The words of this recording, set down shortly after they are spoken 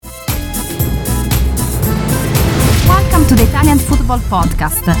Football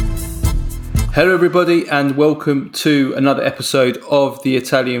Podcast. Hello everybody and welcome to another episode of the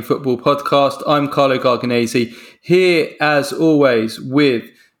Italian Football Podcast. I'm Carlo Garganese, here as always with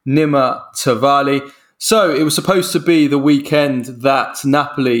Nima Tavali. So it was supposed to be the weekend that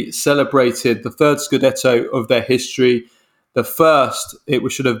Napoli celebrated the third Scudetto of their history. The first,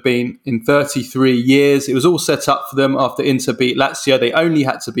 should have been in 33 years. It was all set up for them after Inter beat Lazio. They only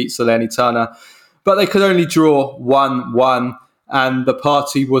had to beat Salernitana, but they could only draw 1-1. And the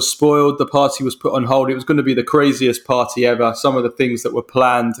party was spoiled. The party was put on hold. It was going to be the craziest party ever. Some of the things that were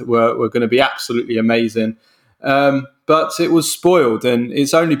planned were going to be absolutely amazing. But it was spoiled and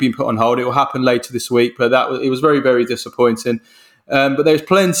it's only been put on hold. It will happen later this week, but it was very, very disappointing. But there's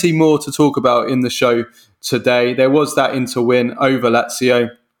plenty more to talk about in the show today. There was that Inter win over Lazio.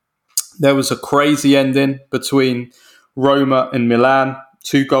 There was a crazy ending between Roma and Milan.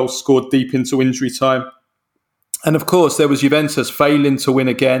 2 goals scored deep into injury time. And of course, there was Juventus failing to win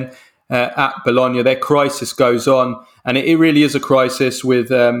again at Bologna. Their crisis goes on, and it really is a crisis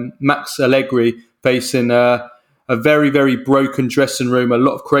with Max Allegri facing a very, very broken dressing room. A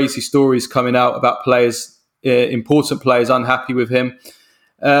lot of crazy stories coming out about players, important players, unhappy with him.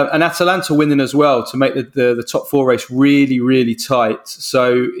 And Atalanta winning as well to make the top 4 race really, really tight.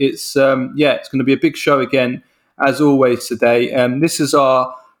 So it's going to be a big show again, as always today. This is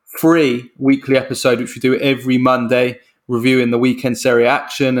our free weekly episode, which we do every Monday, reviewing the weekend Serie A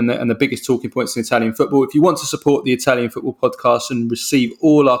action and the biggest talking points in Italian football. If you want to support the Italian Football Podcast and receive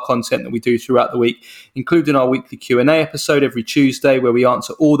all our content that we do throughout the week, including our weekly Q&A episode every Tuesday, where we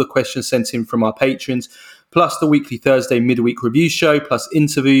answer all the questions sent in from our patrons, plus the weekly Thursday midweek review show, plus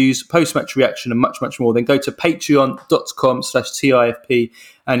interviews, post-match reaction, and much, much more, then go to patreon.com/TIFP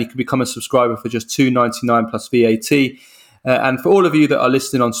and you can become a subscriber for just $2.99 plus VAT. And for all of you that are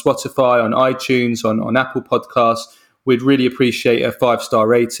listening on Spotify, on iTunes, on Apple Podcasts, we'd really appreciate a 5-star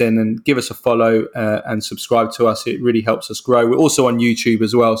rating and give us a follow and subscribe to us. It really helps us grow. We're also on YouTube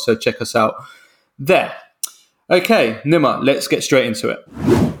as well, so check us out there. Okay, Nima, let's get straight into it.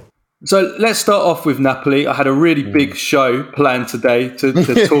 So let's start off with Napoli. I had a really big show planned today to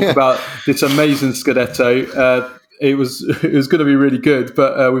talk about this amazing Scudetto. It was going to be really good,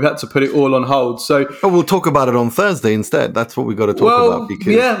 but we've had to put it all on hold. So we'll talk about it on Thursday instead. That's what we've got to talk about. Because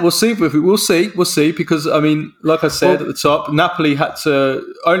yeah, we'll see. We'll see. Because I mean, like I said at the top, Napoli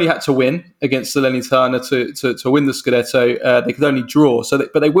only had to win against Salernitana to win the Scudetto. They could only draw,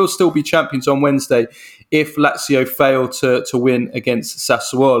 but they will still be champions on Wednesday if Lazio fail to win against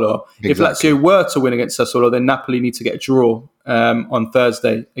Sassuolo. Exactly. If Lazio were to win against Sassuolo, then Napoli need to get a draw on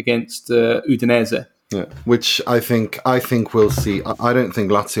Thursday against Udinese. Yeah, which I think we'll see. I don't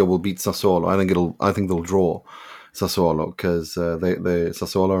think Lazio will beat Sassuolo. I think they'll draw Sassuolo because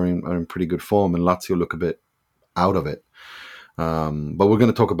Sassuolo are in pretty good form and Lazio look a bit out of it. But we're going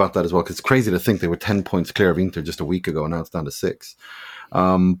to talk about that as well because it's crazy to think they were 10 points clear of Inter just a week ago and now it's down to 6.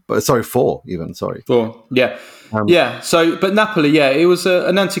 But 4 even. Sorry, 4. Yeah, but Napoli, it was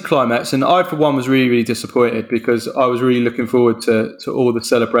an anticlimax, and I for one was really, really disappointed because I was really looking forward to all the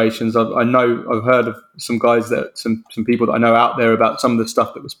celebrations. I've heard of some guys some people that I know out there about some of the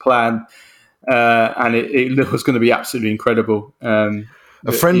stuff that was planned, and it was going to be absolutely incredible.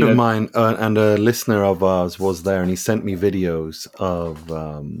 A friend of mine and a listener of ours was there, and he sent me videos of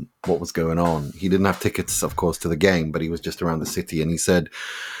what was going on. He didn't have tickets, of course, to the game, but he was just around the city, and he said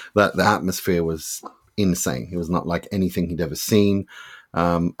that the atmosphere was insane. It was not like anything he'd ever seen.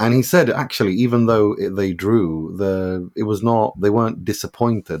 And he said, actually, even though they drew, they weren't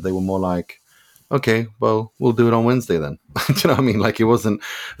disappointed. They were more like, okay, well, we'll do it on Wednesday then. Do you know what I mean? Like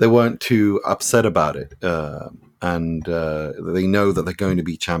they weren't too upset about it. And they know that they're going to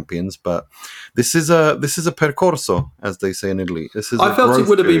be champions, but this is a percorso, as they say in Italy. I felt it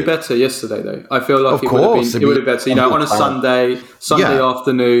would have been better yesterday, though. I feel like it would have been better. On a Sunday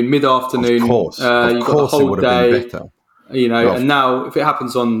afternoon, mid-afternoon. Of course, you've got the whole day. And now if it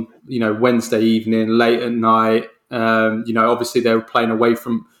happens on Wednesday evening, late at night, obviously they're playing away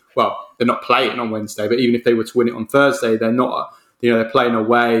from. Well, they're not playing on Wednesday, but even if they were to win it on Thursday, they're not. They're playing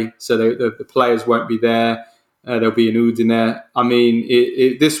away, so the players won't be there. There'll be an Udine. I mean,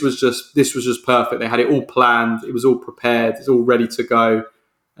 this was just perfect. They had it all planned. It was all prepared. It's all ready to go.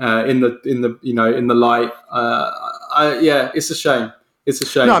 In the light. It's a shame. It's a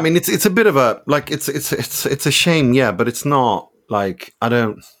shame. No, I mean it's a bit of a it's a shame. Yeah, but it's not like I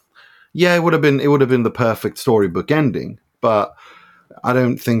don't. Yeah, it would have been the perfect storybook ending, but I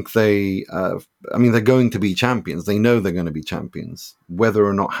don't think they're going to be champions. They know they're going to be champions, whether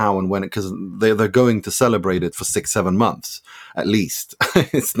or not how and when, because they're going to celebrate it for 6-7 months at least.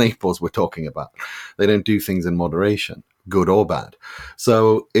 It's Naples we're talking about. They don't do things in moderation. good or bad.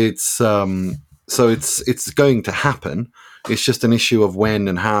 So it's going to happen. It's just an issue of when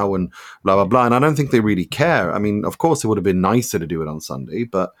and how and blah blah blah. And I don't think they really care. I mean, of course, it would have been nicer to do it on Sunday,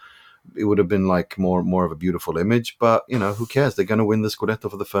 but it would have been like more of a beautiful image. But who cares? They're going to win the Scudetto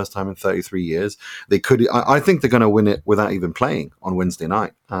for the first time in 33 years. They could. I think they're going to win it without even playing on Wednesday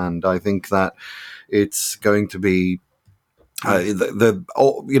night, and I think that it's going to be. It's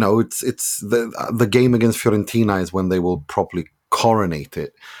the game against Fiorentina is when they will properly coronate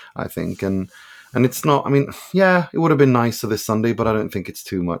it, I think, and it's not. I mean, yeah, it would have been nicer this Sunday, but I don't think it's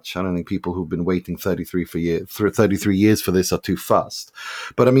too much. I don't think people who've been waiting 33 years for this are too fussed.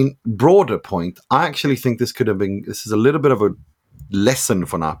 But I mean, broader point, I actually think this could have been. This is a little bit of a lesson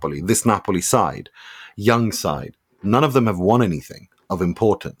for Napoli. This Napoli side, young side, none of them have won anything of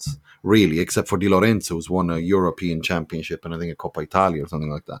importance, really, except for Di Lorenzo, who's won a European Championship and I think a Coppa Italia or something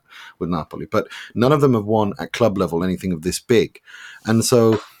like that with Napoli. But none of them have won at club level anything of this big. And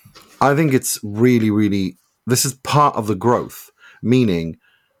so I think it's really, really, this is part of the growth, meaning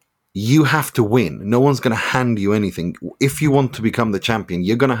you have to win. No one's going to hand you anything. If you want to become the champion,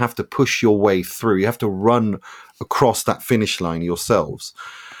 you're going to have to push your way through. You have to run across that finish line yourselves.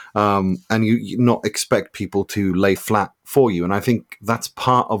 And you not expect people to lay flat for you. And I think that's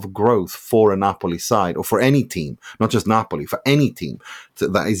part of growth for a Napoli side, or for any team, not just Napoli, for any team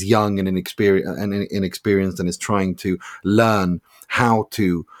that is young and inexperienced and is trying to learn how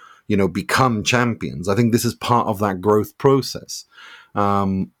to, become champions. I think this is part of that growth process.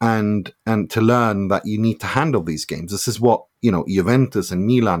 And to learn that you need to handle these games. This is what, Juventus and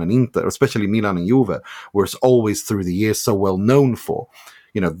Milan and Inter, especially Milan and Juve, were always through the years so well known for.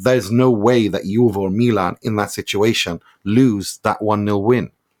 There's no way that Juve or Milan in that situation lose that 1-0 win.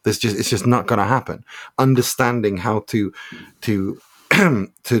 It's just not going to happen. Understanding how to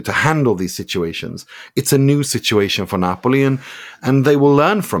handle these situations. It's a new situation for Napoli, and they will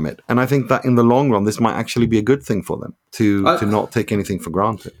learn from it. And I think that in the long run, this might actually be a good thing for them to not take anything for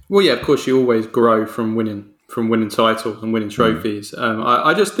granted. Well, yeah, of course, you always grow from winning titles and winning trophies.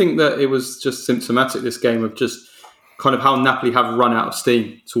 I just think that it was just symptomatic, this game, of just kind of how Napoli have run out of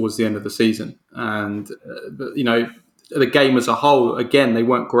steam towards the end of the season. And, the game as a whole, again, they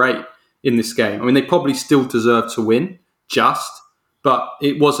weren't great in this game. I mean, they probably still deserve to win, but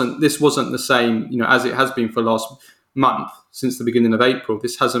this wasn't the same, as it has been for the last month, since the beginning of April.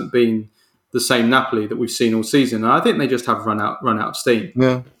 This hasn't been the same Napoli that we've seen all season. And I think they just have run out of steam.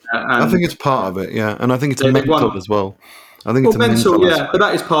 Yeah, I think it's part of it, yeah. And I think it's mental as well. I think it's mental, yeah, but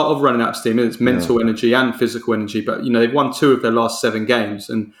that is part of running out of steam. It's mental energy and physical energy. But they've won 2 of their last 7 games,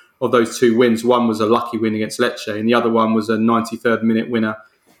 and of those 2 wins, one was a lucky win against Lecce, and the other one was a 93rd minute winner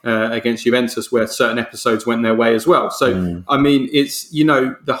against Juventus, where certain episodes went their way as well. So I mean, it's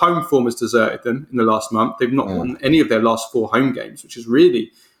the home form has deserted them in the last month. They've not won any of their last 4 home games, which is really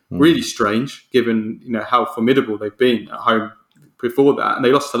strange, given how formidable they've been at home before that, and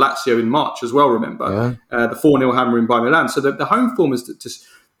they lost to Lazio in March as well. Remember the 4-0 hammering by Milan. So the home form has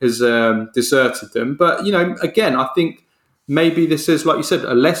deserted them. But again, I think maybe this is, like you said,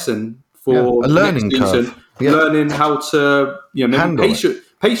 a lesson for a learning curve. Learning how to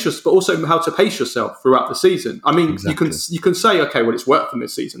pace, but also how to pace yourself throughout the season. I mean, exactly. you can say, okay, well, it's worked from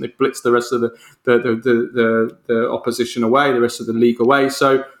this season. They've blitzed the rest of the opposition away, the rest of the league away.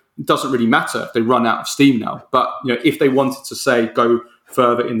 So it doesn't really matter if they run out of steam now. But if they wanted to say go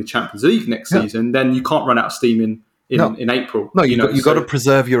further in the Champions League next season, then you can't run out of steam in April. No, you got to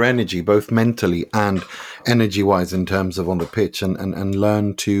preserve your energy, both mentally and energy-wise, in terms of on the pitch, and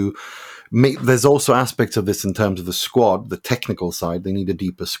learn to make. There's also aspects of this in terms of the squad, the technical side. They need a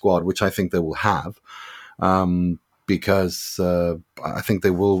deeper squad, which I think they will have. Because I think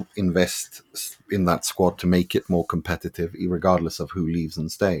they will invest in that squad to make it more competitive, regardless of who leaves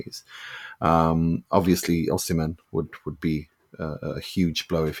and stays. Obviously, Osimhen would be a huge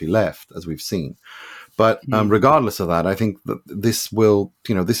blow if he left, as we've seen. But regardless of that, I think that this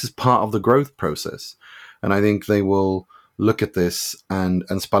is part of the growth process. And I think they will look at this, and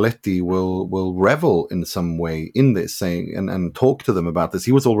Spalletti will revel in some way in this, saying and talk to them about this.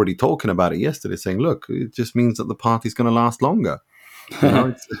 He was already talking about it yesterday, saying, look, it just means that the party's going to last longer.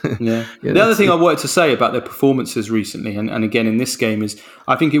 The other thing I wanted to say about their performances recently, and again in this game, is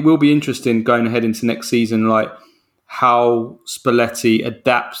I think it will be interesting going ahead into next season, like how Spalletti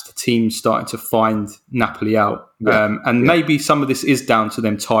adapts to teams starting to find Napoli out. Maybe some of this is down to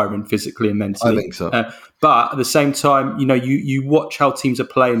them tiring physically and mentally. I think so. But at the same time, you watch how teams are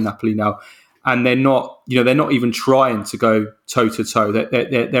playing Napoli now, and they're not even trying to go toe to toe.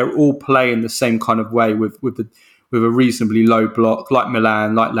 They're all playing the same kind of way with a reasonably low block, like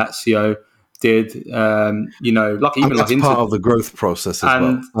Milan, like Lazio. did. That's Inter part of the growth process as and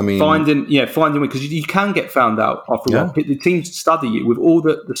well. I mean, finding because you can get found out after a while. The teams study you with all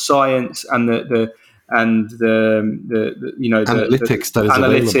the science and the analytics that is available.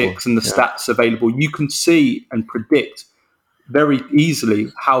 analytics and the stats available. You can see and predict very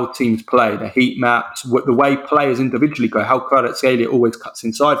easily how teams play, the heat maps, the way players individually go, how Kvaratskhelia always cuts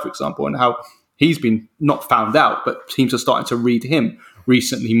inside, for example, and how he's been not found out, but teams are starting to read him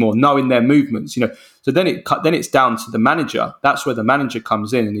recently more, knowing their movements. So then it's down to the manager. That's where the manager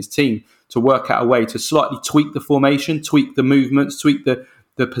comes in and his team to work out a way to slightly tweak the formation, tweak the movements, tweak the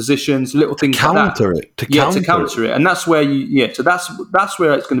positions, little things like that. To counter it. And that's where so that's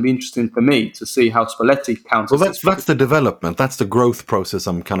where it's going to be interesting for me to see how Spalletti counters. Well, that's the development. That's the growth process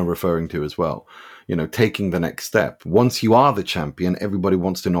I'm kind of referring to as well. Taking the next step. Once you are the champion, everybody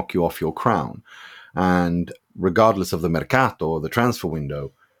wants to knock you off your crown. And regardless of the mercato or the transfer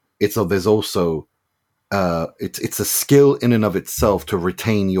window, there's also it's a skill in and of itself to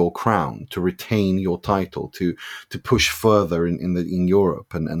retain your crown, to retain your title, to push further in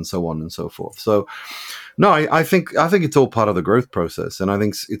Europe and so on and so forth. So, no, I think it's all part of the growth process, and I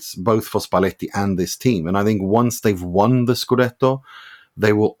think it's both for Spalletti and this team. And I think once they've won the Scudetto,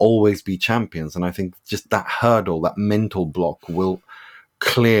 they will always be champions. And I think just that hurdle, that mental block, will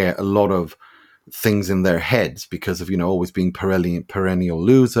clear a lot of things in their heads because of always being perennial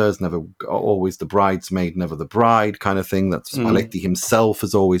losers, never always the bridesmaid, never the bride kind of thing that Spalletti himself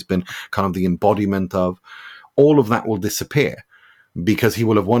has always been kind of the embodiment of. All of that will disappear because he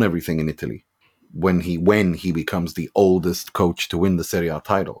will have won everything in Italy when he becomes the oldest coach to win the Serie A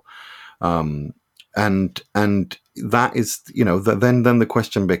title. And that is then the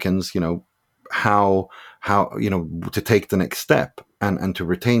question becomes how to take the next step and to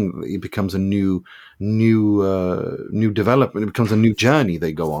retain. It becomes a new development. It becomes a new journey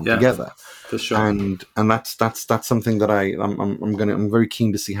they go on together. For sure. And that's something that I'm very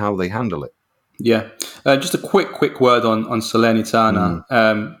keen to see how they handle it. Yeah. Just a quick word on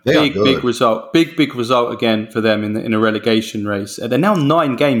Salernitana. Big result. Big result again for them in a relegation race. They're now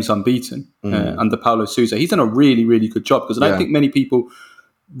 9 games unbeaten under Paulo Sousa. He's done a really, really good job because I don't think many people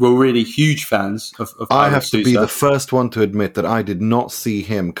were really huge fans of Paulo I have Sousa. to be the first one to admit that I did not see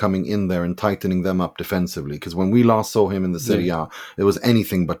him coming in there and tightening them up defensively, because when we last saw him in the Serie A, it was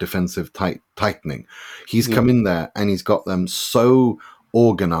anything but defensive tightening. He's come in there and he's got them so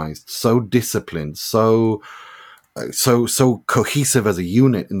organized, so disciplined, so cohesive as a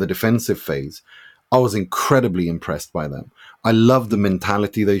unit in the defensive phase. I was incredibly impressed by them. I love the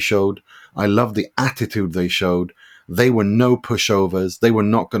mentality they showed. I love the attitude they showed. They were no pushovers. They were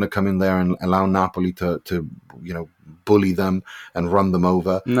not going to come in there and allow Napoli to bully them and run them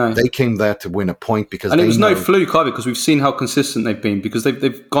over. No. They came there to win a point because it was no fluke either, because we've seen how consistent they've been, because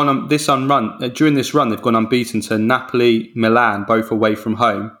they've gone on during this run, they've gone unbeaten to Napoli, Milan, both away from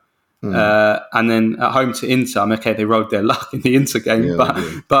home. And then at home to Inter. They rolled their luck in the Inter game, but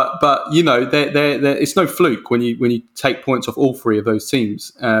they're it's no fluke when you take points off all 3 of those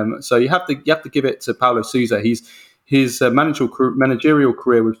teams. So you have to give it to Paulo Sousa. His managerial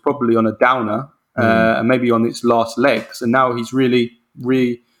career was probably on a downer, and maybe on its last legs, and now he's really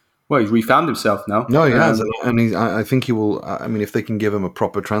he's refound himself now. No, he has, and I think he will. If they can give him a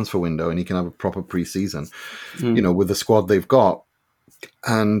proper transfer window and he can have a proper pre-season, with the squad they've got.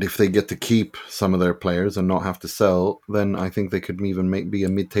 And if they get to keep some of their players and not have to sell, then I think they could even be a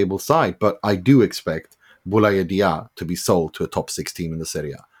mid-table side. But I do expect Boulaye Dia to be sold to a top 6 team in the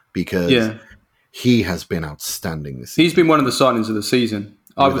Serie A, because he has been outstanding this season. He's been one of the signings of the season.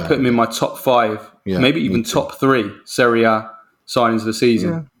 I would put him in my top 5, maybe even top 3 Serie A signings of the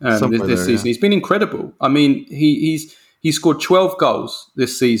season. This season, he's been incredible. He scored 12 goals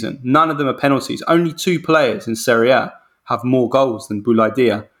this season. None of them are penalties. Only 2 players in Serie A have more goals than Boulaye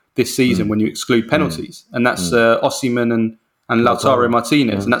Dia this season when you exclude penalties, and that's Osimhen and Lautaro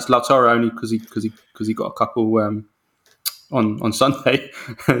Martinez, and that's Lautaro only because he got a couple on Sunday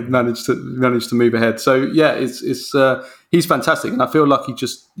managed to move ahead. So he's fantastic, and I feel like he's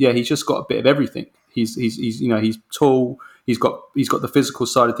just got a bit of everything. He's tall. He's got the physical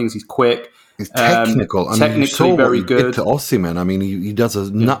side of things. He's quick. He's technical. Technically very good. Did to Osimhen. He does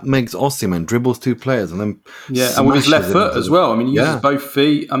nutmegs Osimhen, dribbles 2 players, and then and with his left foot as well. He uses both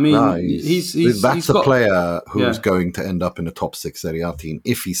feet. That's a player who's going to end up in a top 6 Serie A team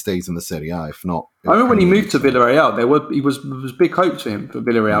if he stays in the Serie A. If not, I remember when he moved to Villarreal, he was big hope to him for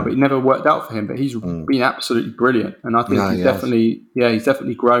Villarreal, but it never worked out for him. But he's been absolutely brilliant, and I think he's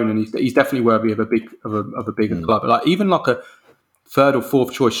definitely grown, and he's definitely worthy of a bigger club, even like a 3rd or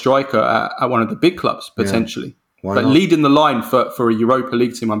 4th choice striker at one of the big clubs potentially. But leading the line for a Europa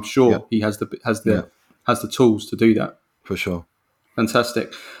League team, I'm sure he has the tools to do that. For sure.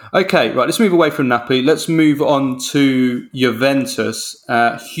 Fantastic. Okay, right, let's move away from Napoli. Let's move on to Juventus.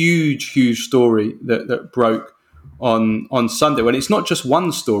 Huge story that broke on Sunday. When it's not just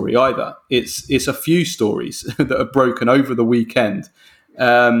one story either. It's a few stories that have broken over the weekend.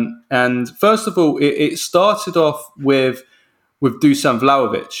 And first of all, it started off with Dusan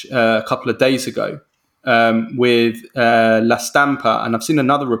Vlahovic a couple of days ago. With La Stampa, and I've seen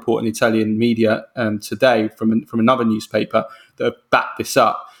another report in Italian media today from another newspaper that have backed this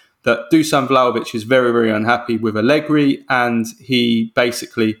up, that Dusan Vlahovic is very, very unhappy with Allegri, and he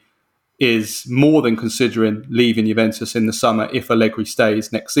basically is more than considering leaving Juventus in the summer if Allegri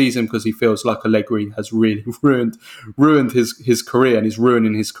stays next season, because he feels like Allegri has really ruined his career and is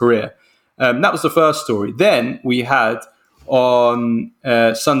ruining his career. That was the first story. Then we had on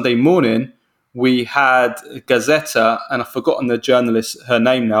Sunday morning, we had Gazzetta, and I've forgotten the journalist, her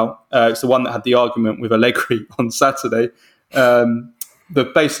name now. It's the one that had the argument with Allegri on Saturday.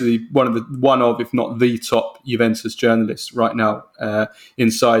 But basically one of, if not the top Juventus journalists right now,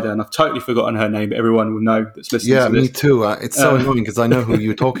 insider. And I've totally forgotten her name, but everyone will know that's listening to this. Yeah, me too. It's so annoying because I know who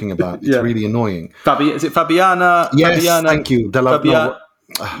you're talking about. It's really annoying. Is it Fabiana? Yes, Fabiana? Thank you.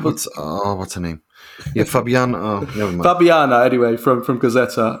 What's her name? Yeah, Fabiana. Never mind. Fabiana, anyway, from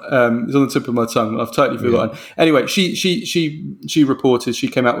Gazzetta. It's on the tip of my tongue. I've totally forgotten. Yeah. Anyway, she reported. She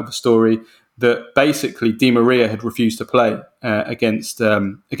came out with a story that basically Di Maria had refused to play against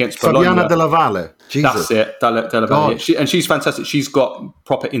Bologna. Fabiana Della Valle. Jesus. That's it. Della Valle. And she's fantastic. She's got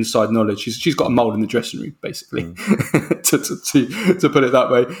proper inside knowledge. She's got a mould in the dressing room, basically, to put it that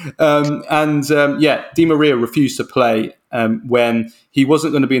way. Di Maria refused to play when he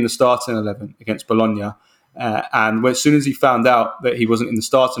wasn't going to be in the starting 11 against Bologna. And as soon as he found out that he wasn't in the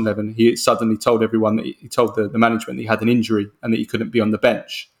starting 11, he suddenly told everyone that he told the management that he had an injury and that he couldn't be on the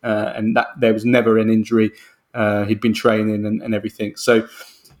bench, and that there was never an injury. He'd been training and everything. So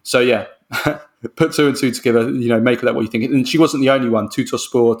yeah, put two and two together. Make of that what you think. And she wasn't the only one. Tutor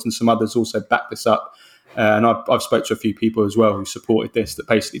Sport and some others also backed this up. And I've spoke to a few people as well who supported this. That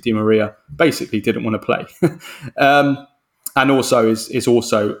basically Di Maria basically didn't want to play, and also is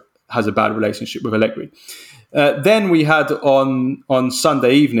also has a bad relationship with Allegri. Then we had on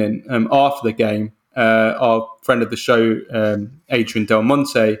Sunday evening, after the game, our friend of the show, Adrian Del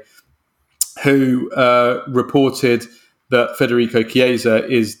Monte, who reported that Federico Chiesa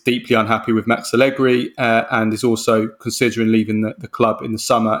is deeply unhappy with Max Allegri and is also considering leaving the club in the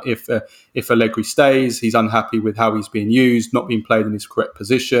summer if Allegri stays. He's unhappy with how he's being used, not being played in his correct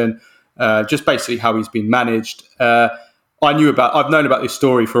position, just basically how he's been managed. I've known about this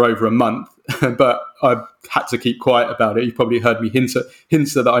story for over a month, but I had to keep quiet about it. You probably heard me hint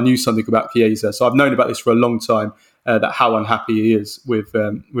that I knew something about Chiesa. So I've known about this for a long time, that how unhappy he is with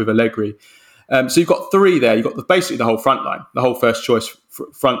Allegri. So you've got three there. You've got basically the whole front line, the whole first choice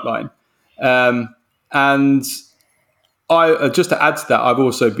front line. And I just to add to that, I've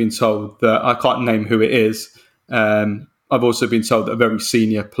also been told that I can't name who it is. I've also been told that a very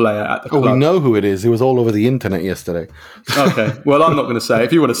senior player at the club. Oh, we know who it is. It was all over the internet yesterday. Okay. Well, I'm not going to say it.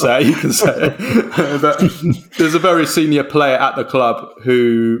 If you want to say it, you can say it. But there's a very senior player at the club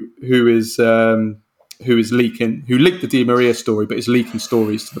who is leaking, who leaked the Di Maria story, but is leaking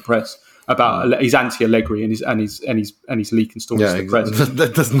stories to the press about he's anti-Allegri and he's leaking stories to the press.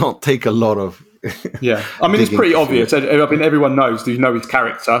 That does not take a lot of. Yeah, I mean it's pretty obvious. I mean everyone knows. You know his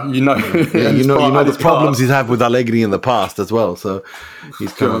character. You know the problems he's had with Allegri in the past as well. So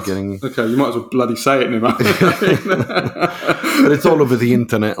he's kind of getting. Okay, you might as well bloody say it, Nima. But it's all over the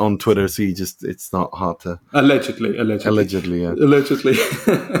internet on Twitter, so it's not hard to. Allegedly, yeah. Allegedly.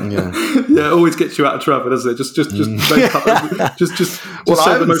 Yeah, always gets you out of trouble, doesn't it? Just make up. Just. Well,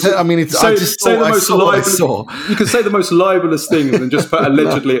 I haven't said. I mean, it's. I just say the most libelous. You can say the most libelous things and just put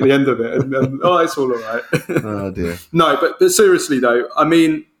allegedly at the end of it, and it's all right. Oh dear. No, but seriously though, I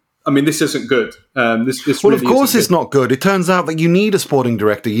mean, this isn't good. This well, really of course, it's good. not good. It turns out that you need a sporting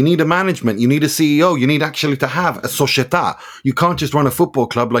director, you need a management, you need a CEO, you need actually to have a società. You can't just run a football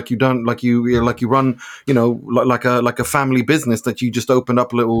club like you run, like a family business that you just opened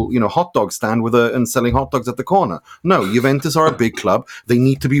up a little, hot dog stand and selling hot dogs at the corner. No, Juventus are a big club. They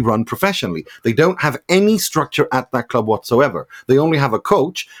need to be run professionally. They don't have any structure at that club whatsoever. They only have a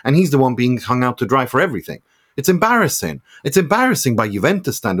coach, and he's the one being hung out to dry for everything. It's embarrassing. It's embarrassing by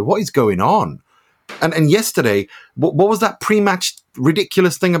Juventus standard. What is going on? And yesterday, what was that pre-match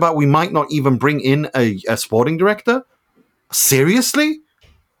ridiculous thing about we might not even bring in a sporting director? Seriously?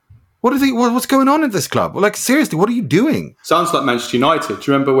 What's going on at this club? Like, seriously, what are you doing? Sounds like Manchester United. Do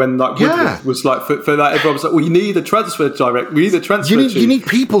you remember when Woodward was like for that? Everyone was like, "Well, you need a transfer direct. We need a transfer." You need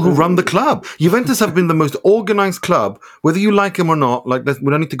people who run the club. Juventus have been the most organised club, whether you like them or not. Like,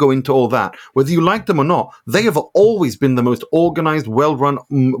 we don't need to go into all that. Whether you like them or not, they have always been the most organised, well-run,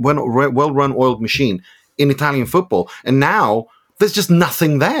 oiled machine in Italian football. And now there's just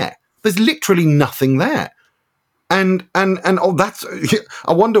nothing there. There's literally nothing there. And that's,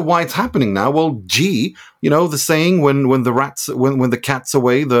 I wonder why it's happening now. Well, the saying when the cat's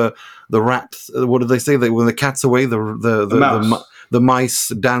away, the rats, what do they say? When the cat's away, the mice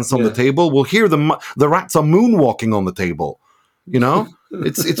dance on the table. Well, here the rats are moonwalking on the table.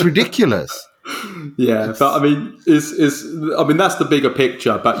 It's ridiculous. Yeah, but I mean, that's the bigger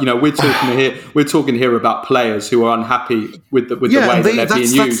picture. But we're talking here about players who are unhappy with the way that they're being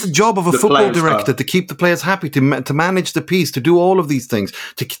used. That's the job of a football director, to keep the players happy, to manage the peace, to do all of these things,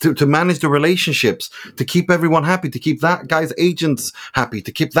 to manage the relationships, to keep everyone happy, to keep that guy's agents happy,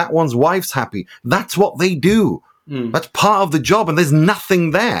 to keep that one's wives happy. That's what they do. That's part of the job, and there's nothing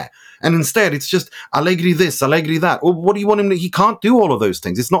there. And instead, it's just Allegri this, Allegri that. Well, what do you want him to? He can't do all of those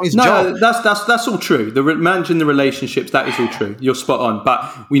things. It's not his job. That's all true. Managing the relationships, that is all true. You're spot on.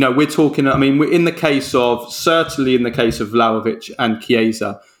 But we're talking. I mean, we're in the case of Vlahovic and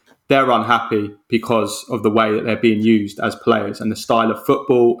Chiesa, they're unhappy because of the way that they're being used as players and the style of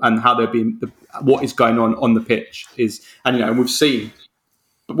football and how they're being. What is going on the pitch is, and we've seen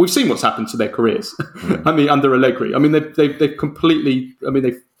what's happened to their careers. I mean, under Allegri. I mean, they've completely. I mean,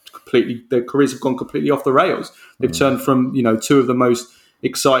 their careers have gone completely off the rails. They've turned from two of the most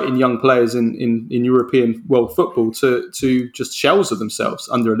exciting young players in European world football to just shells of themselves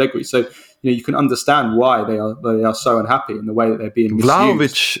under Allegri. So you can understand why they are so unhappy in the way that they're being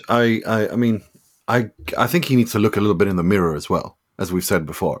misused. Vlahovic, I think he needs to look a little bit in the mirror as well, as we've said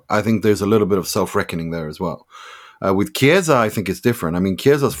before. I think there's a little bit of self-reckoning there as well. With Chiesa, I think it's different. I mean,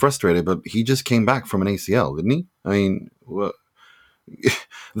 Chiesa's frustrated, but he just came back from an ACL, didn't he? I mean,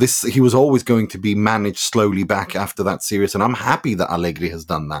 he was always going to be managed slowly back after that series, and I'm happy that Allegri has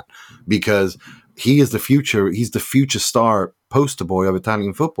done that, because he is the future. He's the future star poster boy of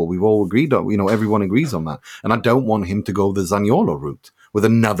Italian football. We've all agreed on, everyone agrees on that, and I don't want him to go the Zaniolo route with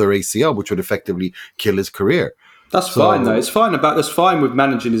another ACL, which would effectively kill his career. That's fine, though. That's fine with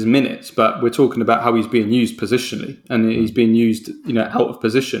managing his minutes, but we're talking about how he's being used positionally, and he's being used, out of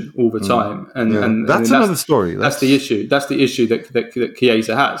position all the time. And that's another story. That's the issue. That's the issue that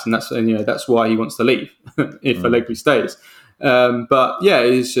Chiesa has, and that's why he wants to leave if Allegri stays. But yeah,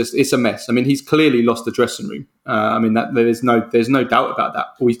 it's a mess. I mean, he's clearly lost the dressing room. I mean, there's no doubt about that.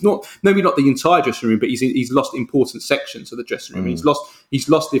 Or he's maybe not the entire dressing room, but he's lost important sections of the dressing room. He's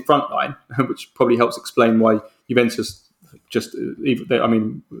lost the front line, which probably helps explain why Juventus as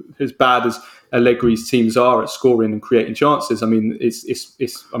bad as Allegri's teams are at scoring and creating chances. I mean,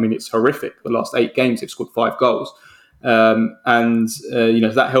 it's horrific. The last 8 games, they've scored 5 goals.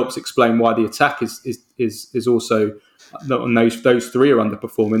 That helps explain why the attack is also. And those 3 are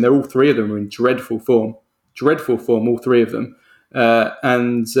underperforming. All 3 of them are in dreadful form, all 3 of them. I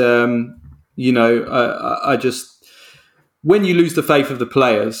just, when you lose the faith of the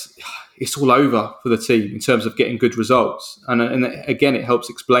players, it's all over for the team in terms of getting good results. And again, it helps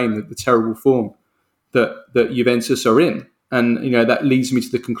explain the terrible form that Juventus are in. And that leads me to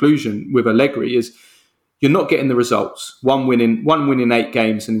the conclusion with Allegri is you're not getting the results. One win in 8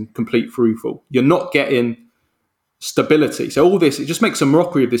 games and complete free-fall. You're not getting stability. So all this, it just makes a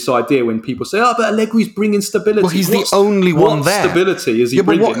mockery of this idea when people say, but Allegri's bringing stability. Well, he's the only one there. What stability is he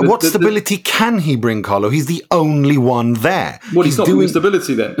bringing? What stability can he bring, Carlo? He's the only one there. Well, he's not doing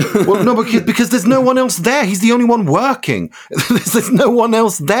stability then. Well, no, because there's no one else there. He's the only one working. There's no one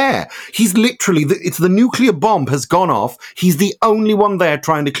else there. He's literally, it's the nuclear bomb has gone off. He's the only one there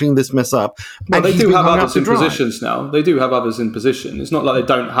trying to clean this mess up. Well, they do have others in positions now. They do have others in position. It's not like they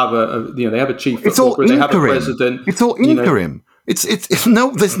don't have they have a chief footballer, they have a president. It's all interim.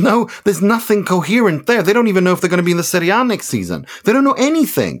 There's nothing coherent there. They don't even know if they're going to be in the Serie A next season. They don't know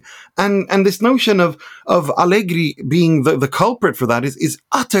anything. And this notion of Allegri being the culprit for that is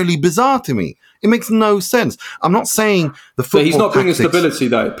utterly bizarre to me. It makes no sense. I'm not saying the football. But he's not bringing stability,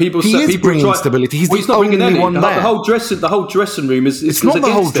 though. He's bringing stability. He's the only one there. The whole dressing room is. It's not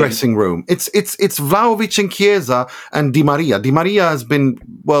the whole dressing room. It's Vlahovic and Chiesa and Di Maria. Di Maria has been,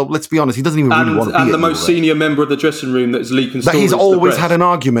 well, let's be honest, he doesn't even really want to be. And the most senior member of the dressing room that's leaking stories. That he's always had an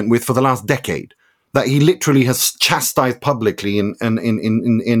argument with for the last decade. That he literally has chastised publicly in I don't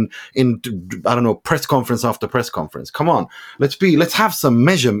know, press conference after press conference. Come on, let's have some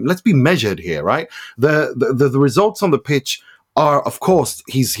measure. Let's be measured here, right? The results on the pitch are, of course,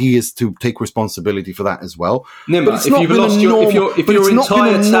 he is to take responsibility for that as well. Nimmer, if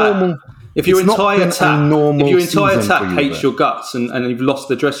your entire attack hates your guts and you've lost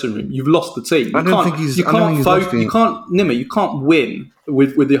the dressing room, you've lost the team. You can't win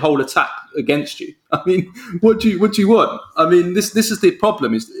with the whole attack against you. I mean, what do you want? I mean, this is the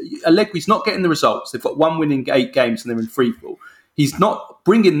problem. Is Allegri's not getting the results. They've got 1 win in 8 games and they're in free fall. He's not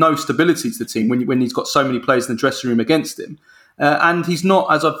bringing no stability to the team when he's got so many players in the dressing room against him. And he's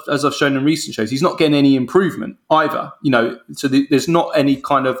not, as I've shown in recent shows, he's not getting any improvement either. So there's not any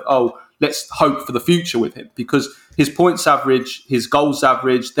kind of, let's hope for the future with him, because his points average, his goals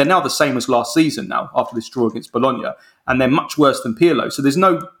average, they're now the same as last season now after this draw against Bologna, and they're much worse than Pirlo. So there's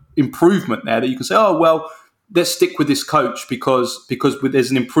no improvement there that you can say, let's stick with this coach because there's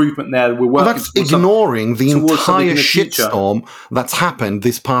an improvement there. We're working. That's ignoring the entire shitstorm that's happened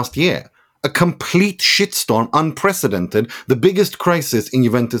this past year. A complete shitstorm, unprecedented, the biggest crisis in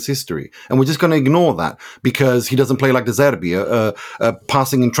Juventus history. And we're just going to ignore that because he doesn't play like De Zerbi,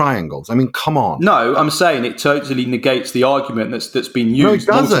 passing in triangles. I mean, come on. No, I'm saying it totally negates the argument that's been used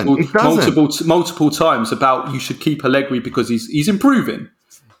multiple times about you should keep Allegri because he's improving,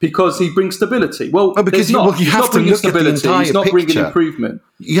 because he brings stability. Well, no, because you have to look at the entire he's not picture. Bringing improvement.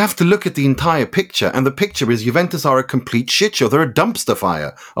 You have to look at the entire picture, and the picture is Juventus are a complete shit show. They're a dumpster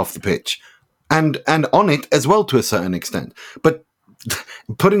fire off the pitch. And on it as well to a certain extent. But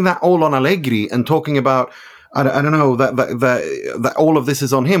putting that all on Allegri and talking about, I don't know, that all of this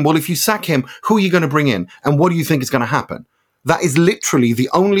is on him. Well, if you sack him, who are you going to bring in? And what do you think is going to happen? That is literally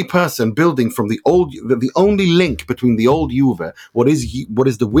the only person building from the only link between the old Juve, what is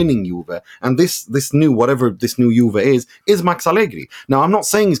the winning Juve, and this new, whatever this new Juve is Max Allegri. Now, I'm not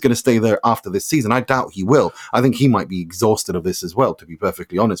saying he's going to stay there after this season. I doubt he will. I think he might be exhausted of this as well, to be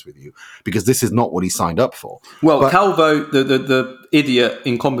perfectly honest with you, because this is not what he signed up for. Well, Calvo, the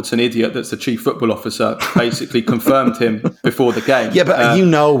incompetent idiot that's the chief football officer, basically confirmed him before the game. Yeah, but you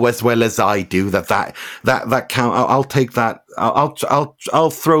know as well as I do that count. I'll take that. I'll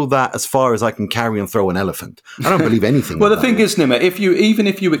throw that as far as I can carry and throw an elephant. I don't believe anything. Well, the thing is, Nimmer, if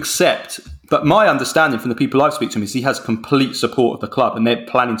you accept, but my understanding from the people I've spoken to is he has complete support of the club and they're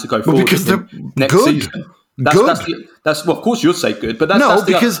planning to go forward because they're next good. season. That's of course you'll say good, but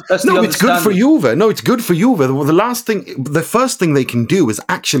it's good for Juve. No, it's good for Juve. The first thing they can do is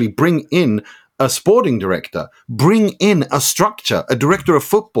actually bring in a sporting director, bring in a structure, a director of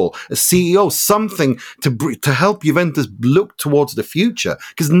football, a CEO, something to help Juventus look towards the future,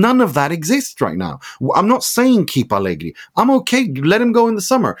 because none of that exists right now. I'm not saying keep Allegri. I'm okay, let him go in the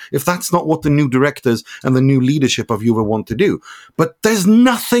summer if that's not what the new directors and the new leadership of Juve want to do. But there's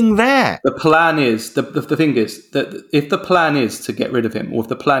nothing there. The plan is, the thing is that if the plan is to get rid of him, or if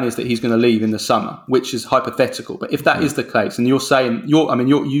the plan is that he's going to leave in the summer, which is hypothetical, but if that is the case, and you're saying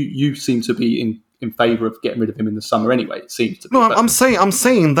you seem to be in favour of getting rid of him in the summer anyway, it seems to be. No, I'm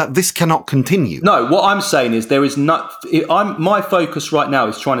saying that this cannot continue. No, what I'm saying is my focus right now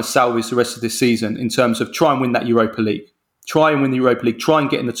is trying to salvage the rest of this season in terms of try and win that Europa League. Try and win the Europa League. Try and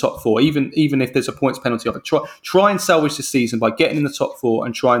get in the top 4, even if there's a points penalty of it. Try and salvage the season by getting in the top 4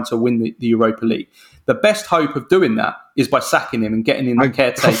 and trying to win the Europa League. The best hope of doing that is by sacking him and getting in the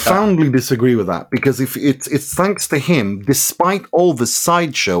caretaker. I profoundly disagree with that, because if it's thanks to him, despite all the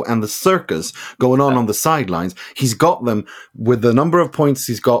sideshow and the circus going on the sidelines, he's got them with the number of points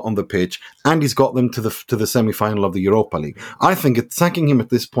he's got on the pitch, and he's got them to the semi-final of the Europa League. I think sacking him at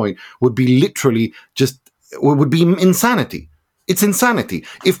this point would be literally would be insanity. It's insanity.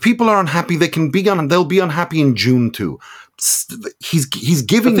 If people are unhappy, they'll be unhappy in June too. He's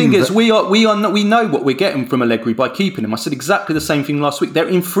giving. The thing is, we know what we're getting from Allegri by keeping him. I said exactly the same thing last week. They're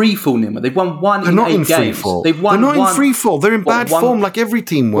in free fall, Nimmer. They've won one in 8 games. They're not in free fall. They're in bad form, like every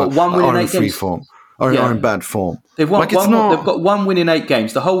team are in free form or are in bad form. They've got 1 win in 8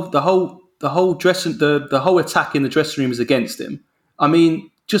 games. The whole attack in the dressing room is against him. I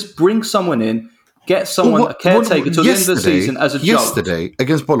mean, just bring someone in. Get someone, a caretaker, till the end of the season as a joke. Yesterday,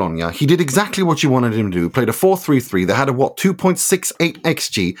 against Bologna, he did exactly what you wanted him to do. Played a 4-3-3. They had a 2.68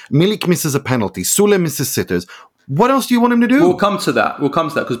 XG. Milik misses a penalty. Sule misses sitters. What else do you want him to do? We'll come to that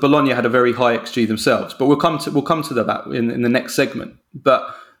because Bologna had a very high XG themselves. But we'll come to that in the next segment. But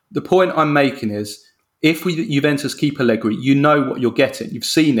the point I'm making is, if Juventus keep Allegri, you know what you're getting. You've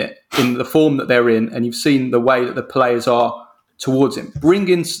seen it in the form that they're in, and you've seen the way that the players are towards him. Bring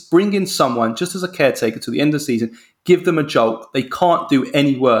in someone just as a caretaker to the end of the season. Give them a jolt. They can't do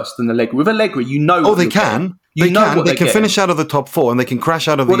any worse than Allegri. With Allegri, you know. Oh, they can. They can finish out of the top 4 and they can crash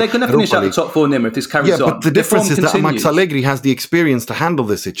out of the. Well, they're going to finish out the top 4, Nima, if this carries on. Yeah, but the difference is that Max Allegri has the experience to handle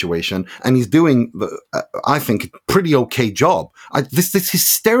this situation, and he's doing, I think, a pretty okay job. This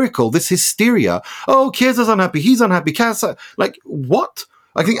hysterical, this hysteria. Oh, Chiesa's unhappy. He's unhappy. Casa, like what?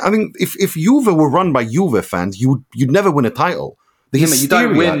 I think if Juve were run by Juve fans, you'd never win a title. You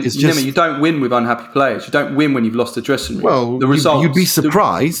don't win with unhappy players. You don't win when you've lost the dressing room. Well, the results, you'd be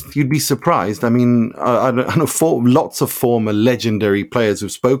surprised. You'd be surprised. I mean, I know lots of former legendary players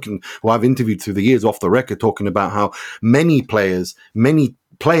who I've interviewed through the years off the record, talking about how many players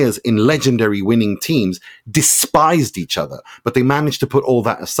in legendary winning teams despised each other, but they managed to put all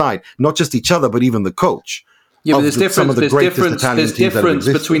that aside. Not just each other, but even the coach. Yeah, but there's difference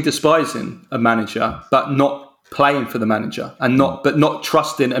between despising a manager but not playing for the manager and not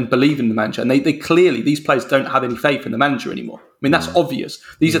trusting and believing the manager. And they clearly, these players don't have any faith in the manager anymore. I mean, that's obvious.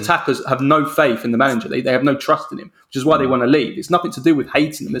 These attackers have no faith in the manager. They have no trust in him, which is why they want to leave. It's nothing to do with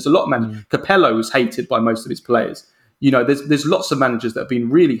hating them. There's a lot of managers. Capello was hated by most of his players. There's lots of managers that have been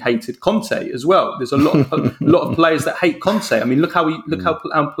really hated. Conte as well. There's a lot of players that hate Conte. I mean, look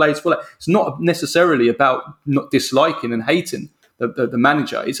how players feel. It's not necessarily about not disliking and hating the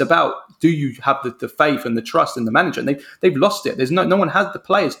manager. It's about, do you have the faith and the trust in the manager? And they've lost it. There's no one has. The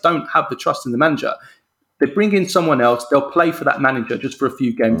players don't have the trust in the manager. They bring in someone else. They'll play for that manager just for a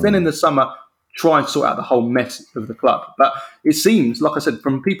few games. Then in the summer, try and sort out the whole mess of the club. But it seems, like I said,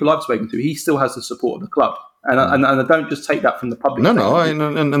 from people I've spoken to, he still has the support of the club. And I don't just take that from the public. And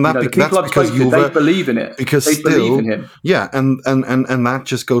that's because they believe in it. Because they believe in him. Yeah, and that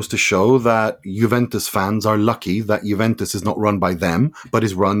just goes to show that Juventus fans are lucky that Juventus is not run by them, but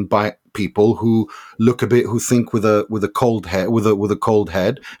is run by people who who think with a cold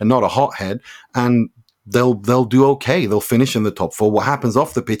head and not a hot head, and they'll do okay. They'll finish in the top 4. What happens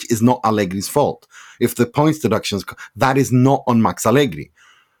off the pitch is not Allegri's fault. If the points deductions, that is not on Max Allegri.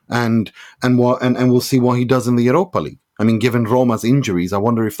 And we'll see what he does in the Europa League. I mean, given Roma's injuries, I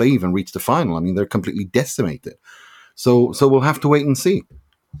wonder if they even reach the final. I mean, they're completely decimated. So we'll have to wait and see.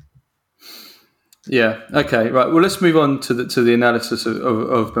 Yeah. Okay. Right. Well, let's move on to the analysis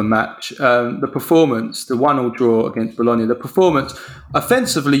of the match. The performance, the 1-1 draw against Bologna. The performance,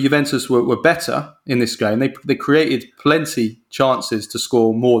 offensively, Juventus were better in this game. They created plenty chances to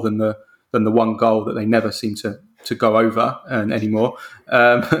score more than the one goal that they never seem to go over anymore.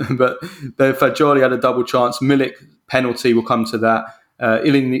 But Fagioli had a double chance. Milik penalty, will come to that.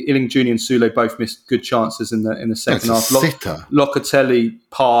 Iling Jr. and Sule both missed good chances in the second half. Locatelli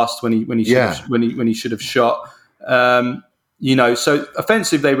passed when he should have shot. So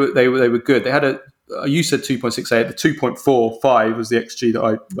offensive they were good. They had you said 2.68. The 2.45 was the XG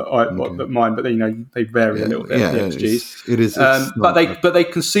that mine, but they vary a little bit. The XGs. It is. But they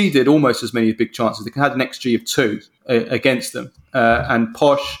conceded almost as many big chances. They had an XG of 2 against them, and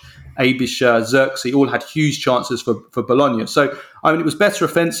Posh, Abisha, Xerxes all had huge chances for Bologna. So I mean, it was better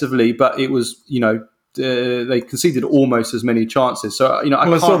offensively, but it was they conceded almost as many chances. So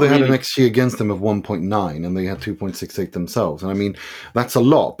I saw they had an XG against them of 1.9 and they had 2.68 themselves. And I mean, that's a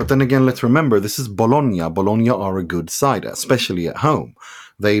lot. But then again, let's remember, this is Bologna. Bologna are a good side, especially at home.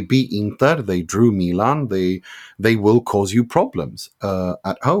 They beat Inter, they drew Milan. They will cause you problems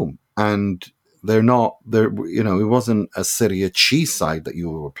at home. And they're not there. It wasn't a Serie C side that you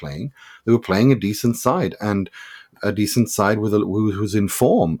were playing. They were playing a decent side, and a decent side who's in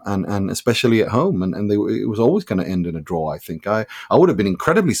form, and especially at home, and it was always going to end in a draw. I think I would have been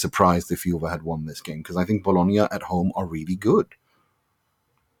incredibly surprised if Juve had won this game, because I think Bologna at home are really good.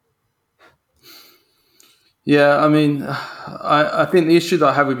 Yeah, I mean, I think the issue that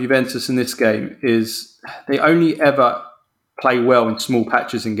I have with Juventus in this game is they only ever play well in small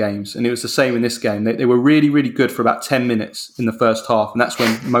patches in games, and it was the same in this game. They were really, really good for about 10 minutes in the first half, and that's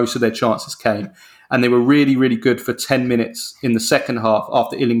when most of their chances came. And they were really, really good for 10 minutes in the second half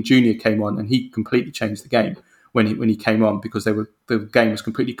after Iling Jr. came on, and he completely changed the game when he came on, because the game was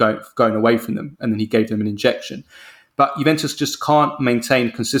completely going away from them, and then he gave them an injection. But Juventus just can't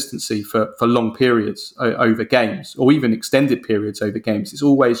maintain consistency for long periods over games, or even extended periods over games. It's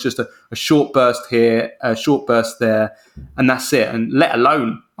always just a short burst here, a short burst there, and that's it. And let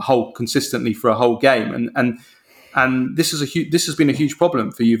alone consistently for a whole game. And this has been a huge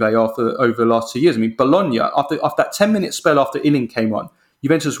problem for Juve over the last 2 years. I mean, Bologna, after that 10-minute spell after Iling came on,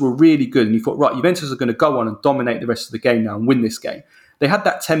 Juventus were really good, and you thought, right, Juventus are going to go on and dominate the rest of the game now and win this game. They had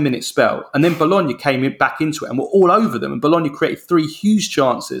that 10-minute spell, and then Bologna came back into it and were all over them, and Bologna created 3 huge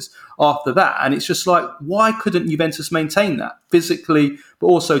chances after that. And it's just like, why couldn't Juventus maintain that physically, but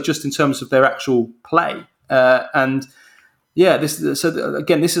also just in terms of their actual play? And Yeah, this is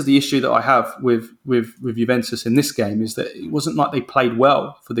the issue that I have with Juventus in this game, is that it wasn't like they played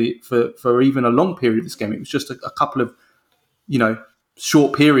well for even a long period of this game. It was just a couple of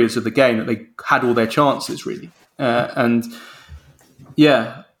short periods of the game that they had all their chances really, and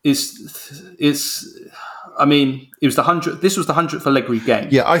yeah, I mean, it was the 100th. This was the 100th Allegri game.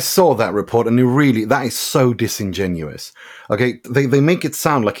 Yeah, I saw that report, and that is so disingenuous. Okay, they make it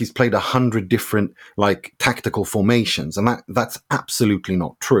sound like he's played 100 different tactical formations, and that's absolutely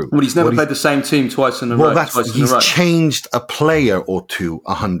not true. Well, he's never played the same team twice in a row. He's changed a player or two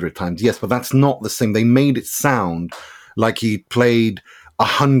 100 times, yes, but that's not the same. They made it sound like he played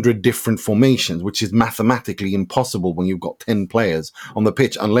 100 different formations, which is mathematically impossible when you've got 10 players on the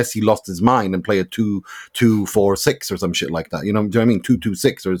pitch, unless he lost his mind and played a 2-2-4-6 or some shit like that. You know what I mean?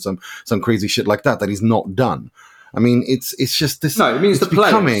 2-2-6 or some crazy shit like that he's not done. I mean, it's just this. No, it means the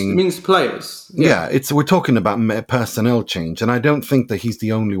players. It means the players. Yeah, we're talking about personnel change, and I don't think that he's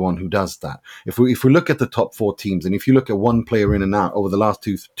the only one who does that. If we look at the top 4 teams, and if you look at one player in and out over the last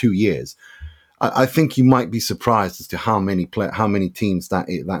two years, I think you might be surprised as to how many teams that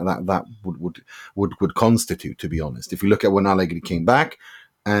would constitute. To be honest, if you look at when Allegri came back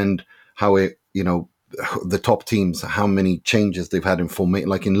and how the top teams, how many changes they've had in in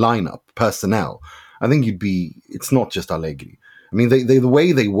lineup personnel, I think it's not just Allegri. I mean, the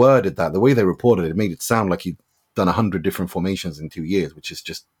way they worded that, the way they reported it, made it sound like he'd done 100 different formations in 2 years, which is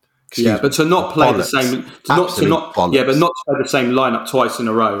just. But to not play the same, not to play the same lineup twice in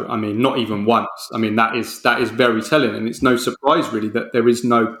a row. I mean, not even once. I mean, that is very telling, and it's no surprise really that there is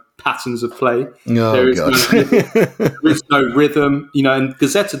no patterns of play. There is no rhythm. And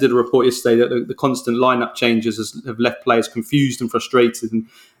Gazzetta did a report yesterday that the constant lineup changes have left players confused and frustrated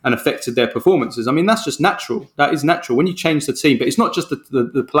and affected their performances. I mean, that's just natural. That is natural when you change the team. But it's not just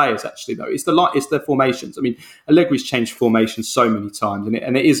the players actually, though. It's their formations. I mean, Allegri's changed formations so many times,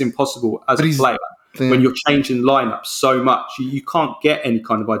 and it is impossible as a player when you're changing lineups so much. You can't get any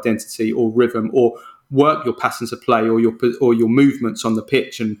kind of identity or rhythm or work your patterns of play or your movements on the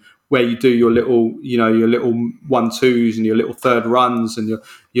pitch, and where you do your little 1-2s and your little third runs and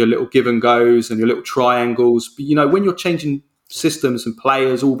your little give and goes and your little triangles. But when you're changing systems and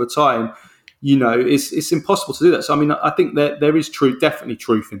players all the time, it's impossible to do that. So I mean, I think that there is definitely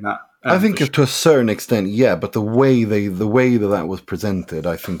truth in that. I think to a certain extent, yeah, but the way that was presented,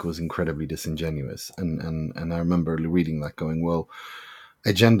 I think, was incredibly disingenuous. And I remember reading that, going, well,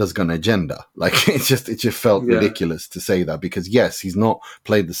 agenda's gonna agenda. It just felt ridiculous to say that, because yes, he's not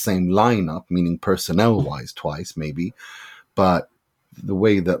played the same lineup, meaning personnel wise twice maybe, but the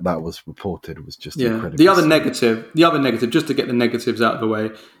way that was reported was just incredible. The other negative, just to get the negatives out of the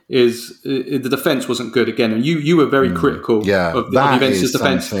way, is the defence wasn't good again. And you were very critical of Juventus'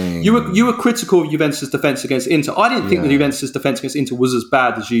 defence. You were critical of Juventus' defence against Inter. I didn't think the Juventus' defence against Inter was as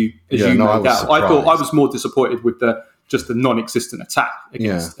bad as you made out. I thought I was more disappointed with the non-existent attack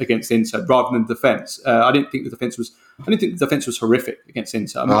against Inter rather than defence. I didn't think the defence was horrific against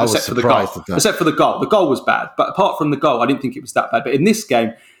Inter. I mean, except for the goal. The goal was bad, but apart from the goal, I didn't think it was that bad. But in this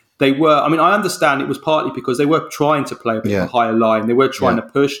game, they were. I mean, I understand it was partly because they were trying to play a bit of a higher line. They were trying to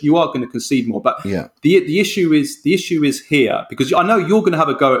push. You are going to concede more, but the issue is here, because I know you're going to have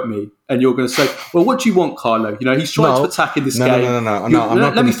a go at me and you're going to say, "Well, what do you want, Carlo? He's trying to attack in this game." No.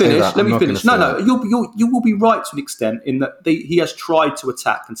 Let me finish. No. You will be right to an extent in that he has tried to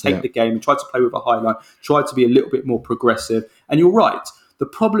attack and take the game and tried to play with a high line, tried to be a little bit more progressive. And you're right. The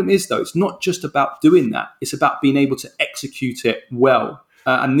problem is, though, it's not just about doing that. It's about being able to execute it well.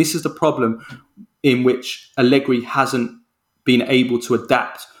 And this is the problem in which Allegri hasn't been able to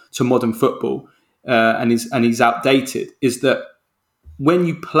adapt to modern football, and he's outdated. Is that when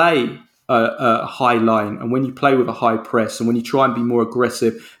you play a high line, and when you play with a high press, and when you try and be more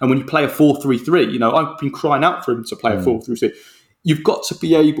aggressive, and when you play a 4-3-3, I've been crying out for him to play a 4-3-3. You've got to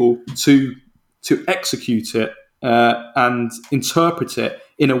be able to execute it and interpret it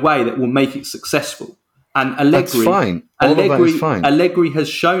in a way that will make it successful. And Allegri has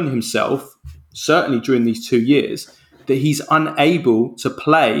shown himself, certainly during these 2 years, that he's unable to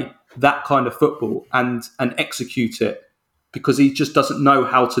play that kind of football and execute it, because he just doesn't know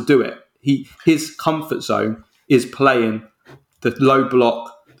how to do it. His comfort zone is playing the low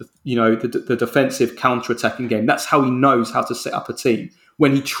block, the defensive counter-attacking game. That's how he knows how to set up a team.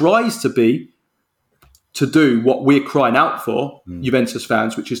 When he tries to do what we're crying out for, Juventus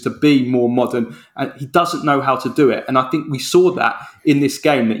fans, which is to be more modern, and he doesn't know how to do it. And I think we saw that in this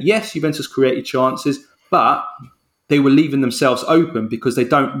game, that yes, Juventus created chances, but they were leaving themselves open because they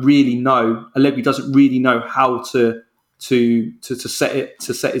don't really know, Allegri doesn't really know how to to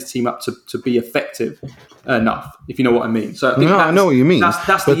set his team up to be effective enough, if you know what I mean. So I think I know what you mean.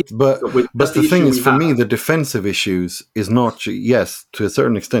 That's but the thing is, for me, have. the defensive issues is not, yes, to a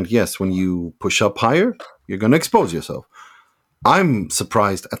certain extent, yes, when you push up higher, you're going to expose yourself. I'm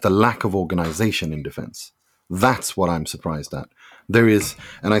surprised at the lack of organization in defense. That's what I'm surprised at. There is,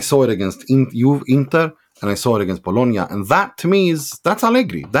 and I saw it against Inter, and I saw it against Bologna, and that to me that's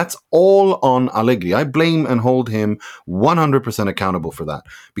Allegri. That's all on Allegri. I blame and hold him 100% accountable for that,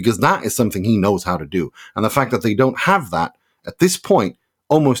 because that is something he knows how to do. And the fact that they don't have that at this point,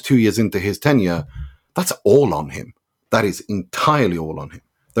 almost 2 years into his tenure, that's all on him. That is entirely all on him.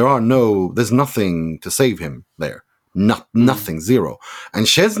 There's nothing to save him there. Nothing, zero. And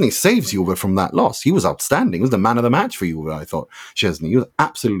Szczesny saves Juve from that loss. He was outstanding. He was the man of the match for Juve, I thought. Szczesny, he was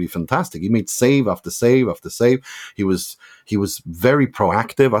absolutely fantastic. He made save after save after save. He was very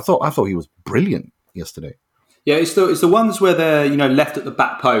proactive. I thought he was brilliant yesterday. Yeah, it's the ones where they're left at the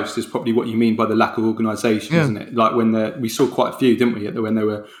back post is probably what you mean by the lack of organisation, isn't it? Like when we saw quite a few, didn't we? When there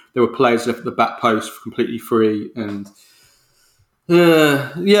were players left at the back post completely free, and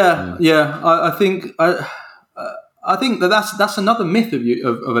I think that's another myth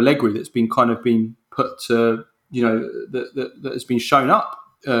of Allegri that's been put to that has been shown up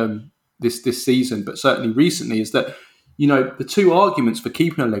this season, but certainly recently, is that the two arguments for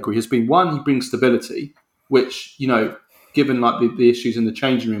keeping Allegri has been, one, he brings stability, which given like the issues in the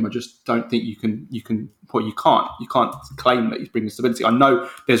changing room, I just don't think you can't claim that he's bringing stability. I know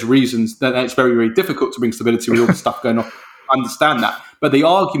there's reasons that it's very, very difficult to bring stability with all the stuff going on. I understand that. But the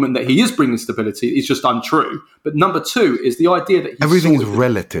argument that he is bringing stability is just untrue. But number two is the idea that everything is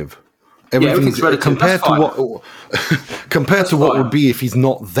relative. Everything's relative. Compared to what would be if he's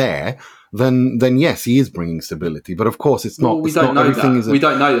not there, then yes, he is bringing stability. But of course, it's not. Well, we don't know that. We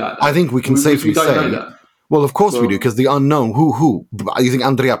don't know that. I think we can safely say. Well, of course we do, because the unknown. Who? You think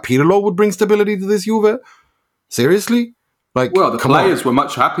Andrea Pirlo would bring stability to this Juve? Seriously? The players were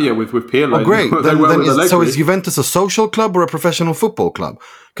much happier with Pirlo. Oh, great. So is Juventus a social club or a professional football club?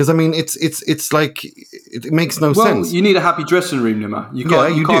 Because I mean, it's like it makes no sense. Well, you need a happy dressing room, Nima. You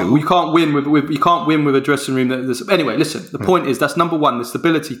can't win with a dressing room that. Anyway, listen. The point is, that's number one. The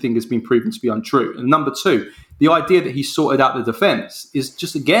stability thing has been proven to be untrue, and number two, the idea that he sorted out the defense is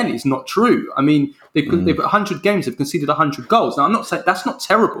just, again, is not true. I mean, they've 100 games, they've conceded 100 goals. Now, I'm not saying that's not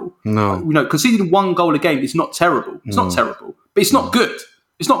terrible. No, conceding one goal a game is not terrible. It's not terrible, but it's not good.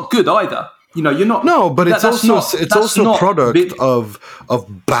 It's not good either. You're not. No, but it's also a product of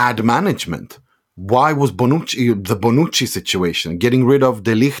bad management. Why was the Bonucci situation, getting rid of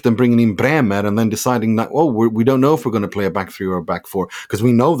De Ligt and bringing in Bremer, and then deciding that we don't know if we're going to play a back three or a back four, because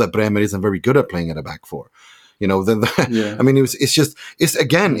we know that Bremer isn't very good at playing at a back four. I mean,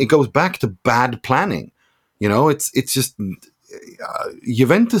 it goes back to bad planning. It's just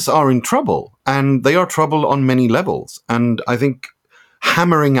Juventus are in trouble, and they are trouble on many levels. And I think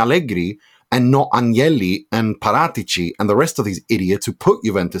hammering Allegri and not Agnelli and Paratici and the rest of these idiots who put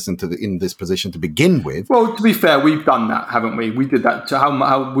Juventus in this position to begin with. Well, to be fair, we've done that, haven't we? We did that to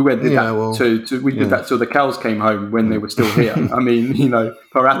how we did that till the cows came home when they were still here. I mean,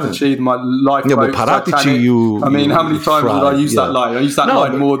 Paratici, my life. Yeah, but Paratici, how many times did I use that line? I use that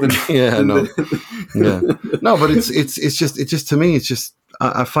line more than. No, but it's just to me, it's just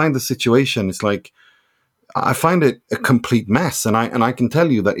I find the situation. It's like, I find it a complete mess, and I can tell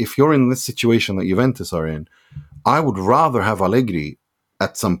you that if you're in this situation that Juventus are in, I would rather have Allegri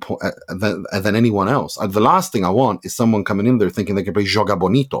at some point than anyone else. The last thing I want is someone coming in there thinking they can play Joga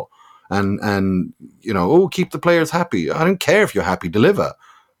Bonito and keep the players happy. I don't care if you're happy, deliver.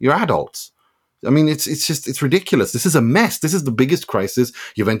 You're adults. I mean, it's ridiculous. This is a mess. This is the biggest crisis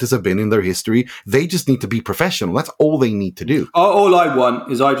Juventus have been in their history. They just need to be professional. That's all they need to do. All I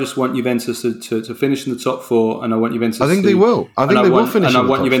want is I just want Juventus to finish in the top four, and I want Juventus. I think they will. I think they will finish. And I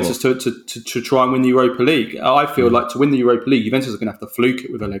want Juventus to try and win the Europa League. I feel like to win the Europa League, Juventus are going to have to fluke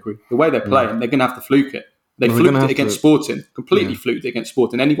it with Allegri. The way they're playing, they're going to have to fluke it. They fluked it against Sporting, completely fluked it against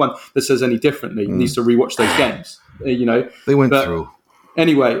Sporting. Anyone that says any differently needs to rewatch those games. They went through.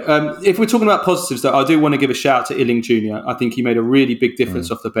 Anyway, if we're talking about positives, though, I do want to give a shout out to Illing Jr. I think he made a really big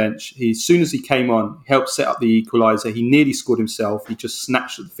difference off the bench. As soon as he came on, he helped set up the equaliser. He nearly scored himself. He just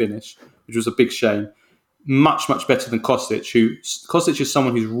snatched at the finish, which was a big shame. Much, much better than Kostic, Kostic is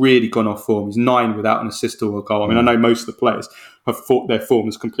someone who's really gone off form. He's 9 without an assist or a goal. I mean, I know most of the players have thought their form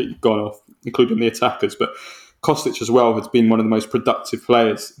has completely gone off, including the attackers, but Kostic as well has been one of the most productive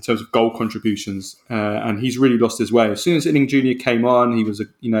players in terms of goal contributions, and he's really lost his way. As soon as Illing Jr. came on, he was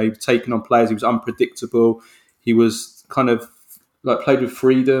taking on players. He was unpredictable. He was kind of played with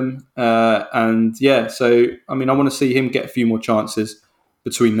freedom, and yeah. So I mean, I want to see him get a few more chances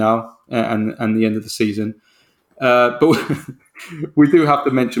between now and the end of the season. But we do have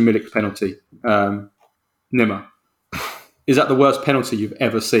to mention Milik's penalty. Nima, is that the worst penalty you've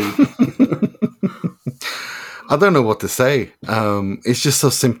ever seen? I don't know what to say. It's just so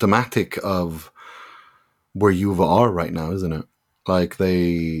symptomatic of where Juve are right now, isn't it? Like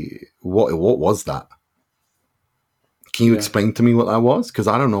what was that? Can you explain to me what that was? Because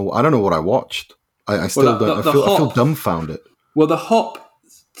I don't know what I watched. I still don't. I feel dumbfounded. Well, the hop,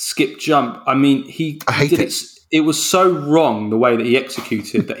 skip, jump. I mean, I did it. It was so wrong the way that he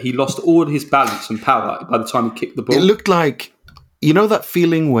executed that he lost all his balance and power by the time he kicked the ball. It looked like, you know, that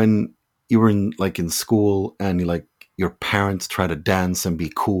feeling when you were in school and your parents try to dance and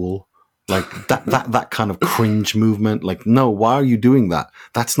be cool. Like that kind of cringe movement. Like, no, why are you doing that?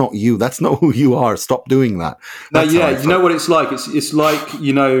 That's not you. That's not who you are. Stop doing that. That's you know what it's like. It's like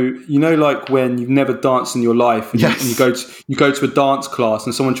you know, like when you've never danced in your life, and, yes. and you go to a dance class,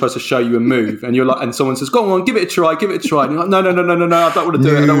 and someone tries to show you a move, and you're like, and someone says, "Go on, give it a try, give it a try." And you're like, "No, I don't want to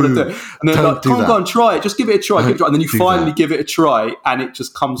do it. I don't want to do it." And they're like, "Come on, go on, try it. Just give it a try, give it a try." And then you finally give it a try, and it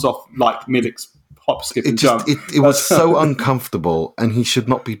just comes off like Milik's hop, skip, and jump. It was so uncomfortable, and he should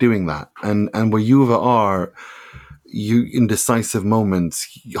not be doing that. And where Juve are, you in decisive moments,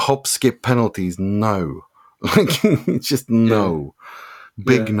 hop, skip penalties, no. Like, it's just no.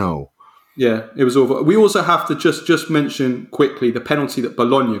 Big no. Yeah, it was awful. We also have to just mention quickly the penalty that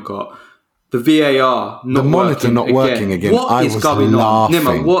Bologna got. The VAR the monitor not working again. What is going on?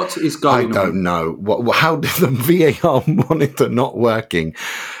 Nima, what is going on? I don't know. How did the VAR monitor not working?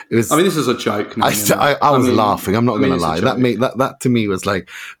 It was, I mean, this is a joke. I was laughing. I'm not going to lie. That to me was like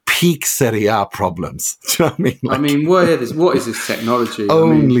peak Serie A problems. Do you know what I mean? Like, I mean, what is this technology?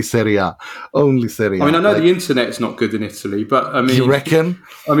 Only Serie A. Only Serie A. I mean, I know the internet is not good in Italy, but I mean, you reckon?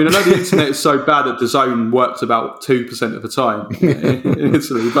 I mean, I know the internet is so bad that DAZN works about 2% of the time in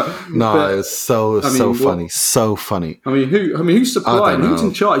Italy. But it was so funny, so funny. I mean, who's supplying? Who's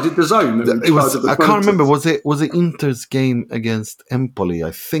in charge? Is it DAZN? I can't remember. Was it Inter's game against Empoli?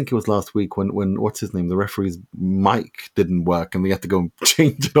 I think it was last week when what's his name? The referee's mic didn't work, and they had to go and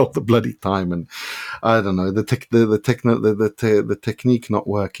change it all the bloody time. And I don't know, the technique not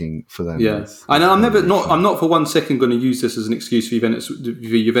working for them. Yeah, and I'm not for one second going to use this as an excuse for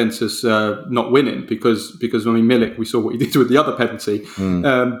Juventus not winning because I mean, Milik, we saw what he did with the other penalty.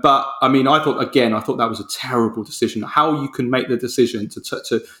 But I mean, I thought that was a terrible decision. How you can make the decision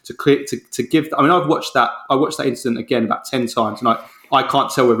to give. I mean, I watched that incident again about 10 times, and I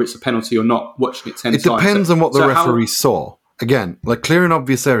can't tell whether it's a penalty or not watching it 10 times. It depends on what the referee saw. Again, like clear and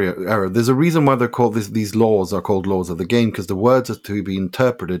obvious error. There's a reason why they're called these laws are called laws of the game, because the words are to be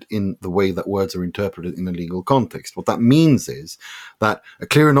interpreted in the way that words are interpreted in a legal context. What that means is that a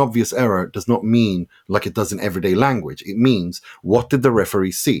clear and obvious error does not mean like it does in everyday language. It means, what did the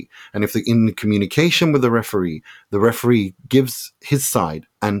referee see? And if in the communication with the referee gives his side,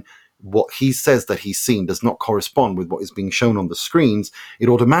 and what he says that he's seen does not correspond with what is being shown on the screens, it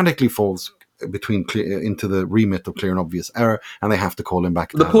automatically falls into the remit of clear and obvious error, and they have to call him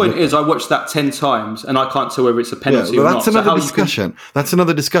back. The point is, I watched that 10 times, and I can't tell whether it's a penalty or that's not. Another discussion. That's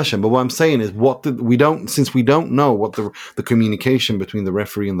another discussion. But what I'm saying is, since we don't know what the communication between the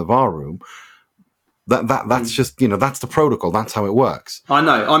referee and the VAR room. That's just, that's the protocol. That's how it works. I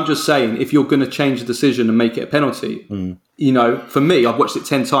know. I'm just saying, if you're going to change the decision and make it a penalty, for me, I've watched it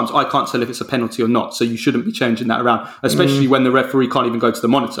 10 times. I can't tell if it's a penalty or not. So you shouldn't be changing that around, especially when the referee can't even go to the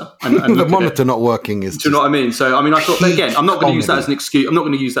monitor. And the monitor not working is. Do you know what I mean? So I mean, I thought again, I'm not going to use that as an excuse. I'm not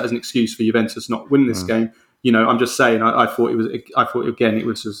going to use that as an excuse for Juventus not winning this game. I'm just saying. I thought it was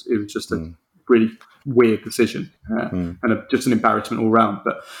just a really weird decision and just an embarrassment all round.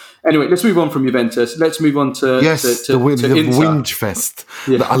 But anyway, let's move on from Juventus. Let's move on to the whinge fest.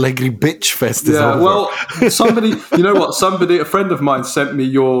 Yeah. The Allegri bitch fest is over. Well, a friend of mine sent me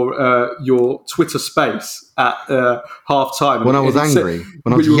your Twitter space at half time when I was angry,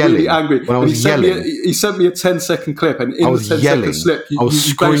 when I was yelling, really angry. When I was yelling, he sent me a 10-second clip, and in the 10-second clip, I was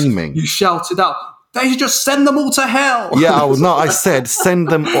screaming. You shouted out, "They should just send them all to hell." Yeah, I said send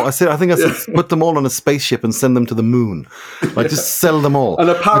them. I said put them all on a spaceship and send them to the moon. Like just sell them all. And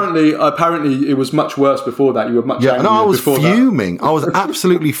apparently, it was much worse before that. You were much angrier. No, I was fuming. That. I was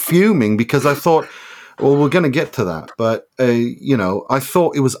absolutely fuming because I thought, well, we're going to get to that, but I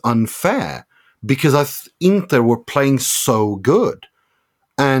thought it was unfair because Inter were playing so good.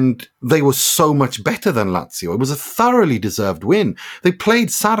 And they were so much better than Lazio. It was a thoroughly deserved win. They played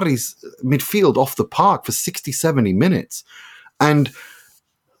Sarri's midfield off the park for 60, 70 minutes. And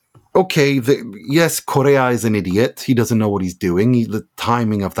okay, yes, Correa is an idiot. He doesn't know what he's doing. The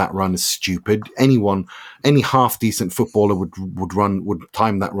timing of that run is stupid. Any half decent footballer would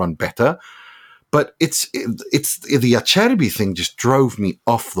time that run better. But it's the Acerbi thing just drove me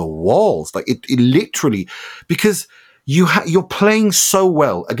off the walls. Like it literally, because you're playing so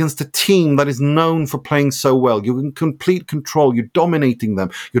well against a team that is known for playing so well. You're in complete control. You're dominating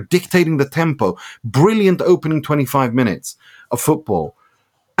them. You're dictating the tempo. Brilliant opening 25 minutes of football.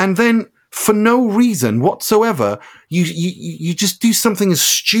 And then, for no reason whatsoever, you just do something as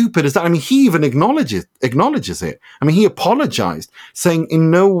stupid as that. I mean, he even acknowledges it. I mean, he apologized, saying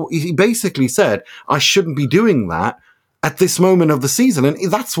he basically said, I shouldn't be doing that at this moment of the season, and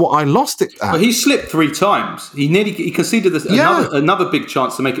that's what I lost it at. But he slipped 3 times. He conceded another big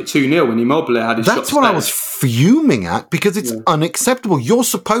chance to make it 2-0 when Immobile had his shot. That's what I was fuming at, because it's unacceptable. You're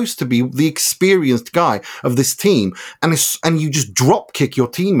supposed to be the experienced guy of this team, and you just drop kick your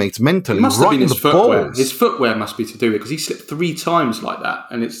teammates mentally. It must have been his footwear. Balls. His footwear must be to do it, because he slipped 3 times like that,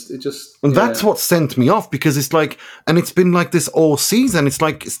 and And that's what sent me off, because it's like, and it's been like this all season. It's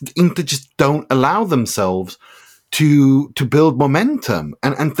like Inter just don't allow themselves to build momentum,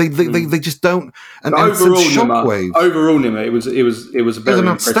 and they just don't. And overall, Nima, it was an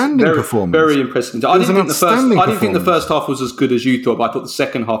outstanding performance. Very impressive. I didn't think the first half was as good as you thought, but I thought the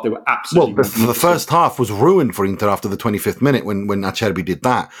second half they were absolutely. Well, the first half was ruined for Inter after the 25th minute when Acerbi did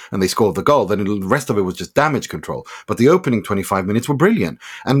that and they scored the goal. Then the rest of it was just damage control. But the opening 25 minutes were brilliant,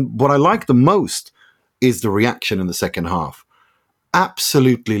 and what I like the most is the reaction in the second half.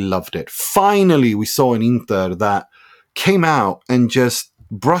 Absolutely loved it. Finally, we saw an Inter that came out and just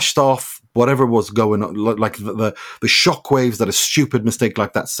brushed off whatever was going on, like the shockwaves that a stupid mistake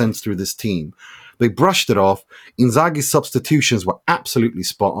like that sends through this team. They brushed it off. Inzaghi's substitutions were absolutely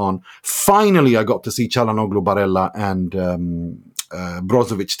spot on. Finally, I got to see Çalhanoğlu, Barella, and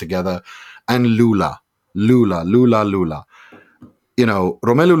Brozovic together, and Lula. You know,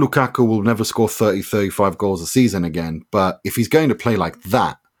 Romelu Lukaku will never score 30, 35 goals a season again. But if he's going to play like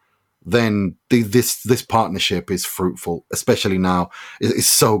that, then this partnership is fruitful, especially now. It's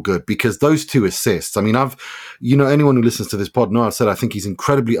so good, because those 2 assists. I mean, anyone who listens to this pod know I've said I think he's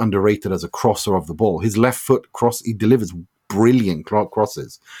incredibly underrated as a crosser of the ball. His left foot cross, he delivers brilliant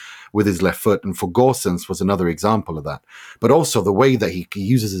crosses with his left foot, and for Gosens was another example of that. But also the way that he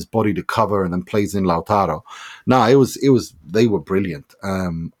uses his body to cover and then plays in Lautaro. They were brilliant.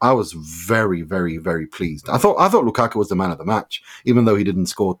 I was very, very, very pleased. I thought Lukaku was the man of the match, even though he didn't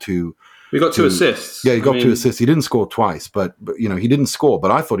score 2. We got 2 assists. Yeah, he got 2 assists. He didn't score twice, but he didn't score.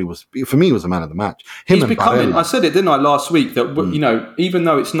 But I thought for me, he was the man of the match. He's becoming. I said it, didn't I, last week? That even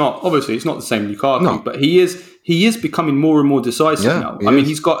though it's not the same Lukaku, but he is becoming more and more decisive now. I mean,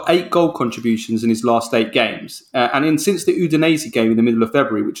 he's got 8 goal contributions in his last 8 games, since the Udinese game in the middle of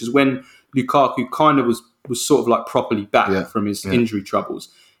February, which is when Lukaku kind of was sort of like properly back from his injury troubles.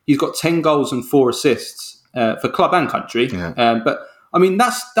 He's got 10 goals and 4 assists for club and country, but. I mean,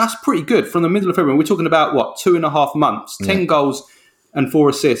 that's pretty good from the middle of February. We're talking about, 2.5 months, 10 goals and 4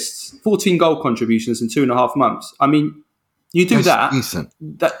 assists, 14 goal contributions in 2.5 months. I mean, you do that's decent.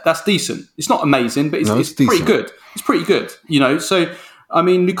 That's decent. It's not amazing, but it's pretty good. It's pretty good, So, I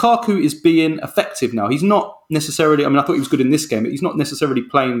mean, Lukaku is being effective now. He's not necessarily, I thought he was good in this game, but he's not necessarily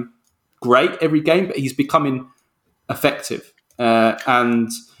playing great every game, but he's becoming effective.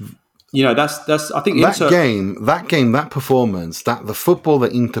 That's. I think that performance, the football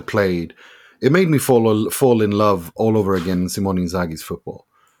that Inter played, it made me fall in love all over again in Simone Inzaghi's football,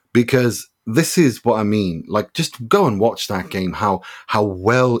 because this is what I mean. Like, just go and watch that game. How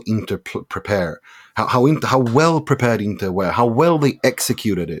well Inter prepare, how well prepared Inter were, how well they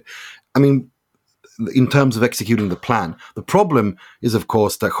executed it. I mean, in terms of executing the plan, the problem is, of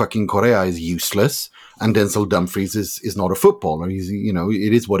course, that Joaquin Correa is useless. And Denzel Dumfries is not a footballer.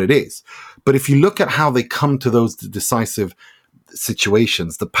 It is what it is. But if you look at how they come to those decisive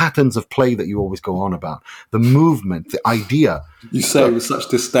situations, the patterns of play that you always go on about, the movement, the idea. You say with such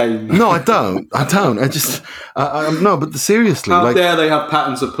disdain. No, I don't. I just no. But seriously, how dare they have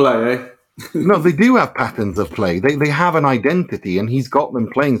patterns of play, eh? No, they do have patterns of play. They have an identity, and he's got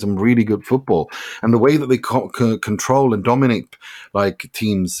them playing some really good football. And the way that they control and dominate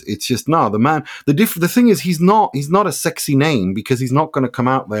teams, it's just the man. The thing is, he's not a sexy name, because he's not going to come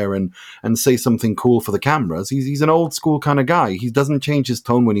out there and say something cool for the cameras. He's an old school kind of guy. He doesn't change his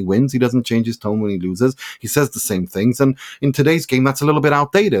tone when he wins. He doesn't change his tone when he loses. He says the same things. And in today's game, that's a little bit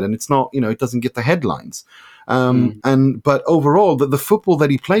outdated, and it's not. It doesn't get the headlines. But overall, the football that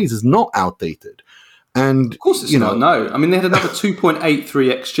he plays is not outdated. And of course it's not. No, I mean they had another 2.83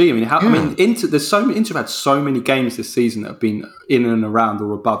 xG. I mean, I mean, Inter have so many games this season that have been in and around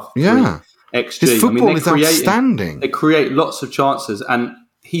or above 3 xG. His football I mean, is outstanding. They create lots of chances, and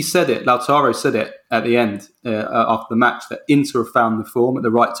he said it. Lautaro said it at the end after the match that Inter have found the form at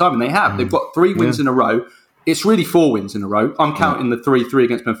the right time, and they have. They've got 3 wins in a row. It's really 4 wins in a row. I'm counting the 3-3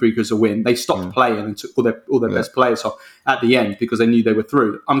 against Benfica as a win. They stopped playing and took all their best players off at the end because they knew they were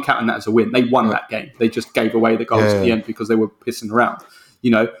through. I'm counting that as a win. They won that game. They just gave away the goals at the end because they were pissing around.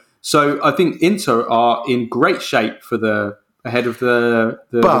 So I think Inter are in great shape for ahead of the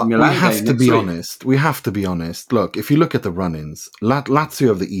but Milan we have game to next be week. honest. We have to be honest. Look, if you look at the run-ins, Lazio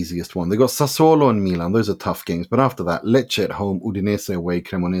have the easiest one. They got Sassuolo and Milan. Those are tough games. But after that, Lecce at home, Udinese away,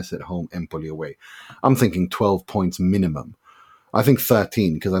 Cremonese at home, Empoli away. I'm thinking 12 points minimum. I think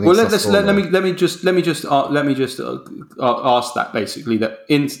 13 because I think. Well, let me just ask that basically that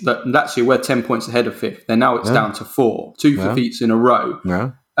Lazio we're 10 points ahead of fifth. Then now it's down to 4, 2 defeats in a row.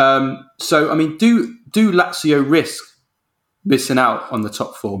 Yeah. So I mean, do Lazio risk missing out on the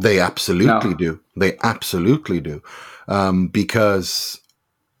top 4? They absolutely do. They absolutely do, because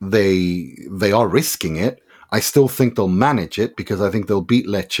they are risking it. I still think they'll manage it because I think they'll beat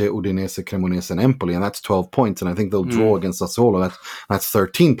Lecce, Udinese, Cremonese, and Empoli, and that's 12 points. And I think they'll draw against Sassuolo. That's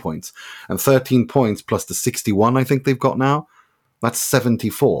 13 points, and 13 points plus the 61 I think they've got now. That's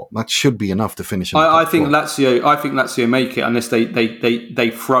 74. That should be enough to finish. I think Lazio make it unless they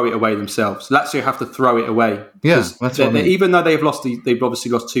throw it away themselves. Lazio have to throw it away. Yeah, that's what I mean. Even though they've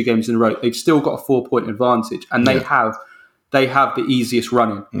obviously lost 2 games in a row. They've still got a 4-point advantage, and they have the easiest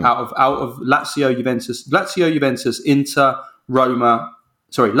running out of Lazio, Juventus, Inter, Roma.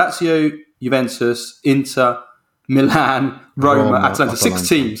 Sorry, Lazio, Juventus, Inter, Milan, Roma, Atalanta. 6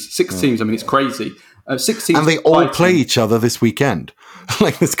 teams. 6 teams. I mean, it's crazy. 6 teams, and they all play each other this weekend,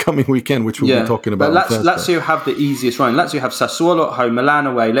 like this coming weekend, which we'll be talking about. But Lazio have the easiest run. Lazio have Sassuolo at home, Milan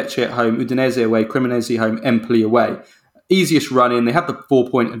away, Lecce at home, Udinese away, Cremonese home, Empoli away. Easiest run in. They have the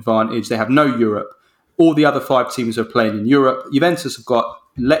 4-point advantage. They have no Europe. All the other 5 teams are playing in Europe. Juventus have got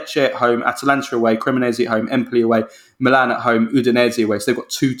Lecce at home, Atalanta away, Cremonese at home, Empoli away, Milan at home, Udinese away. So they've got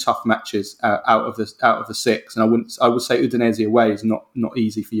 2 tough matches out of the 6. And I would say Udinese away is not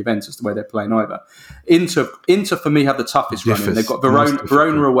easy for Juventus the way they're playing either. Inter for me have the toughest running. They've got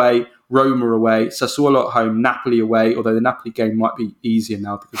Verona away, Roma away, Sassuolo at home, Napoli away. Although the Napoli game might be easier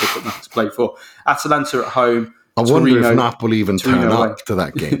now because they've got nothing to play for. Atalanta at home. I wonder if Napoli even turn up to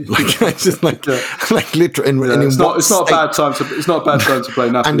that game. It's just like literally. It's not a bad time to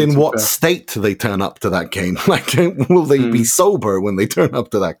play Napoli. And in what state do they turn up to that game? Like, will they be sober when they turn up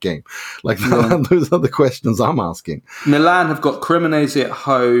to that game? Like, those are the questions I'm asking. Milan have got Cremonese at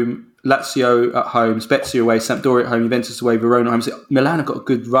home, Lazio at home, Spezia away, Sampdoria at home, Juventus away, Verona at home. So Milan have got a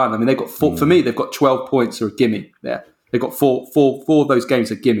good run. I mean, they've got 4. For me, they've got 12 points or a gimme there. They've got four of those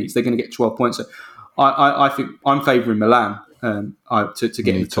games are gimmies. They're going to get 12 points. So I think I'm favouring Milan to get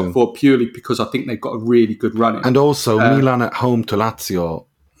in the top 4 purely because I think they've got a really good run in. And also Milan at home to Lazio.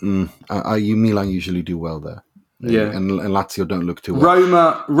 Milan usually do well there. And Lazio don't look too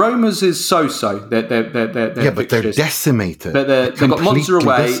well. Roma's is so-so. They're but they're decimated. But they've got Monza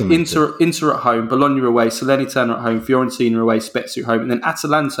away, Inter at home, Bologna away, Salernitana at home, Fiorentina away, Spezia at home, and then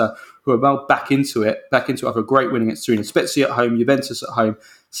Atalanta, who are well back into it after a great win against Torino. Spezia at home, Juventus at home,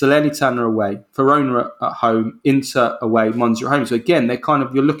 Salernitana away, Verona at home, Inter away, Monza at home. So again,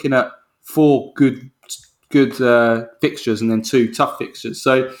 you're looking at 4 good fixtures and then 2 tough fixtures.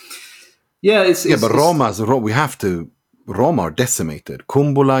 So but Roma are decimated.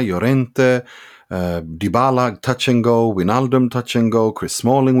 Kumbula, Llorente, Dybala, touch and go, Wijnaldum, touch and go, Chris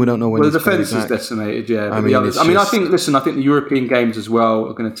Smalling, we don't know when he's the defence is decimated, I think the European games as well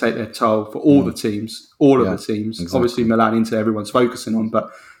are going to take their toll for all the teams, of the teams. Exactly. Obviously, Milan, Inter, everyone's focusing on, but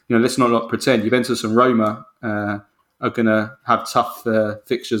let's not pretend. Juventus and Roma are going to have tough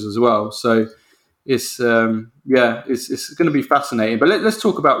fixtures as well. So it's going to be fascinating. But let's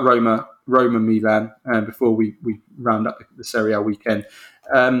talk about Roma-Milan before we round up the Serie A weekend.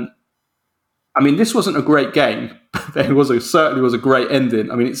 I mean, this wasn't a great game, but it certainly was a great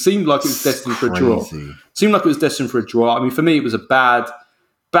ending. I mean, it seemed like it was destined for a draw. I mean, for me, it was a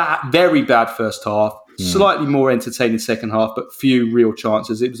very bad first half, slightly more entertaining second half, but few real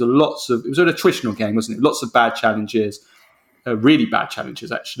chances. It was an attritional game, wasn't it? Lots of bad challenges, really bad challenges,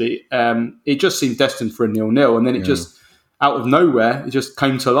 actually. It just seemed destined for a 0-0, and then it just, out of nowhere, it just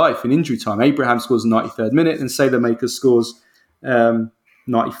came to life in injury time. Abraham scores the 93rd minute, and Sailor-Maker scores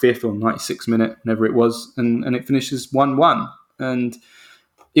 95th or 96th minute, whenever it was, and it finishes 1-1. And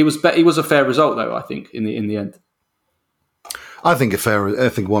it was a fair result, though, I think, in the end. I think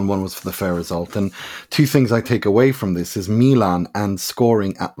 1-1 was the fair result. And two things I take away from this is Milan and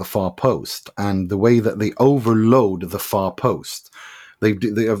scoring at the far post and the way that they overload the far post.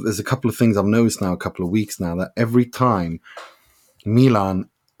 There's a couple of things I've noticed now, a couple of weeks now, that every time Milan,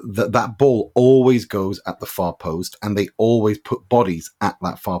 that ball always goes at the far post and they always put bodies at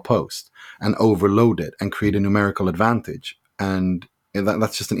that far post and overload it and create a numerical advantage. And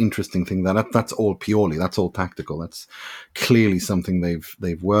that's just an interesting thing. That's all Pioli. That's all tactical. That's clearly something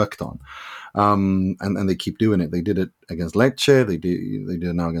they've worked on, and they keep doing it. They did it against Lecce. They did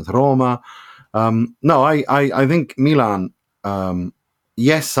it now against Roma. No, I think Milan.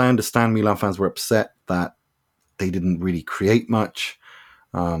 Yes, I understand Milan fans were upset that they didn't really create much.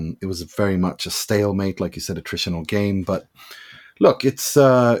 It was very much a stalemate, like you said, attritional game. But look, it's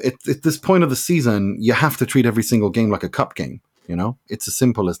at this point of the season, you have to treat every single game like a cup game. You know, it's as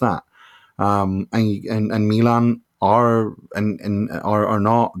simple as that. And Milan are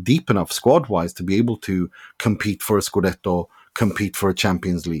not deep enough squad wise to be able to compete for a Scudetto, compete for a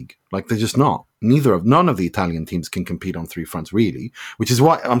Champions League. Like they're just not. None of the Italian teams can compete on three fronts, really, which is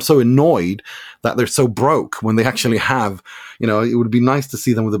why I'm so annoyed that they're so broke when they actually have, it would be nice to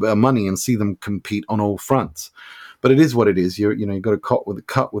see them with a bit of money and see them compete on all fronts. But it is what it is. You've got to cut with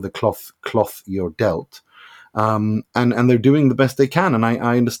the cloth you're dealt. And they're doing the best they can. And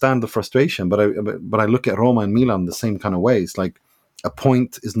I understand the frustration, but I look at Roma and Milan the same kind of ways. Like a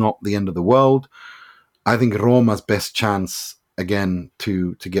point is not the end of the world. I think Roma's best chance again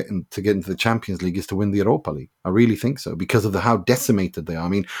to get into the Champions League is to win the Europa League. I really think so because of how decimated they are. I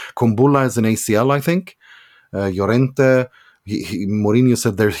mean, Kumbulla is an ACL, I think. Llorente, Mourinho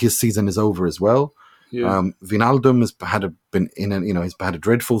said his season is over as well. Yeah. Wijnaldum has had a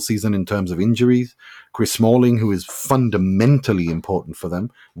dreadful season in terms of injuries. Chris Smalling, who is fundamentally important for them,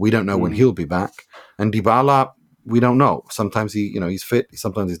 we don't know when he'll be back. And Dybala, we don't know. Sometimes he's fit,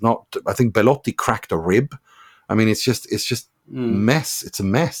 sometimes he's not. I think Belotti cracked a rib. I mean, it's just mess. It's a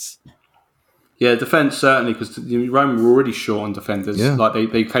mess. Yeah, defence certainly, because Rome were already short on defenders. Yeah. Like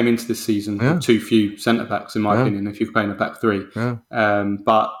they came into this season with too few centre backs, in my opinion. If you're playing a back three,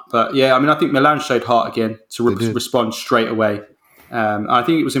 but yeah, I mean, I think Milan showed heart again to respond straight away. I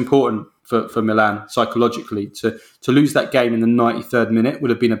think it was important for Milan psychologically to lose that game in the 93rd minute would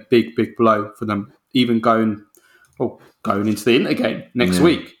have been a big blow for them. Even going into the Inter game next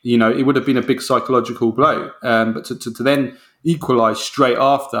week, it would have been a big psychological blow. But to then equalise straight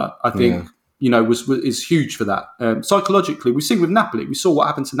after, I think. Is huge for that. Psychologically, we've seen with Napoli. We saw what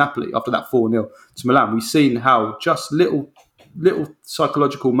happened to Napoli after that 4-0 to Milan. We've seen how just little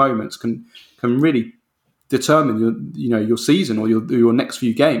psychological moments can really determine your season or your next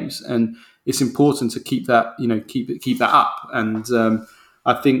few games. And it's important to keep that keep that up. And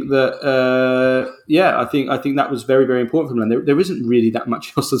I think that I think that was very, very important for Milan. There isn't really that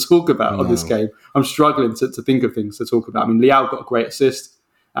much else to talk about on this game. I'm struggling to think of things to talk about. I mean, Leao got a great assist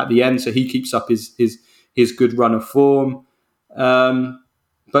at the end, so he keeps up his good run of form.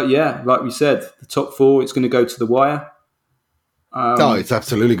 But yeah, like we said, the top four, it's going to go to the wire. It's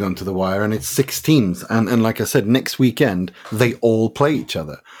absolutely going to the wire, and it's 6 teams. And like I said, next weekend, they all play each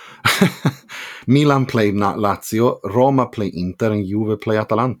other. Milan play Lazio, Roma play Inter, and Juve play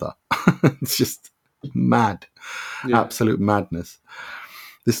Atalanta. It's just mad. Yeah. Absolute madness.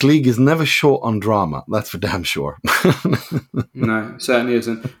 This league is never short on drama. That's for damn sure. No, it certainly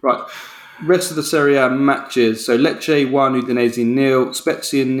isn't. Right. Rest of the Serie A matches. So Lecce 1, Udinese 0,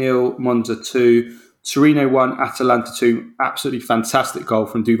 Spezia 0, Monza 2, Torino 1, Atalanta 2. Absolutely fantastic goal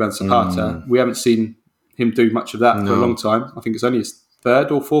from Duvan Zapata. We haven't seen him do much of that for a long time. I think it's only his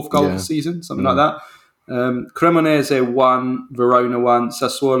 3rd or 4th goal of the season, something like that. Cremonese 1, Verona 1,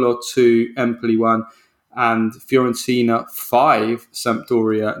 Sassuolo 2, Empoli 1. And Fiorentina 5,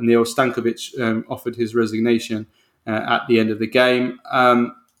 Sampdoria 0. Stankovic offered his resignation at the end of the game.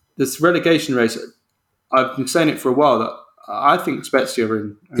 This relegation race, I've been saying it for a while, that I think Spezia are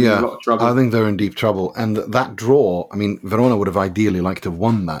in a lot of trouble. I think they're in deep trouble. And that draw, I mean, Verona would have ideally liked to have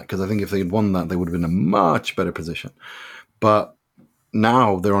won that, because I think if they had won that, they would have been in a much better position. But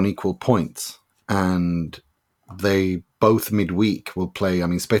now they're on equal points, and they both midweek will play. I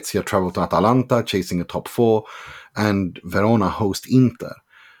mean, Spezia travel to Atalanta, chasing a top 4, and Verona host Inter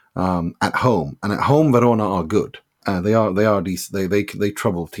at home. And at home, Verona are good. They are decent. They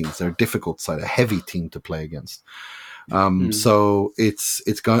trouble teams. They're a difficult side, a heavy team to play against. So it's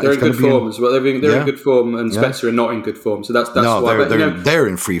going. They're in good form as well. They're in good form, and Spezia are not in good form. So that's why. They're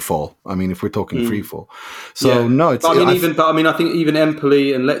in free fall. I mean, if we're talking free fall, so I think even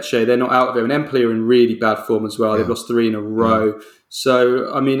Empoli and Lecce, they're not out of it. And Empoli are in really bad form as well. They've lost 3 in a row. So,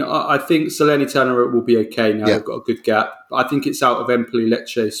 I mean, I think Salernitana will be okay now. Yeah. They've got a good gap. But I think it's out of Empoli,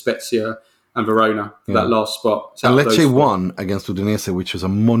 Lecce, Spezia and Verona for that last spot. It's and out of Lecce those four. won against Udinese, which was a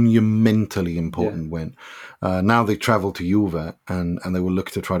monumentally important win. Now they travel to Juve, and they will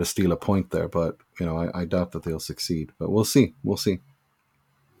look to try to steal a point there. But, I doubt that they'll succeed. But we'll see. We'll see.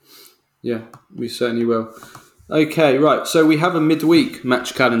 Yeah, we certainly will. Okay, right. So we have a midweek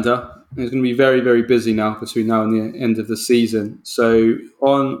match calendar. It's going to be very, very busy now between now and the end of the season. So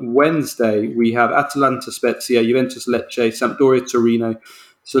on Wednesday, we have Atalanta Spezia, Juventus Lecce, Sampdoria Torino,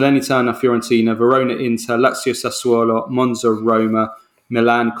 Salernitana Fiorentina, Verona Inter, Lazio Sassuolo, Monza Roma,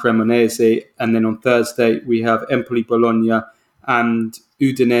 Milan Cremonese. And then on Thursday, we have Empoli Bologna and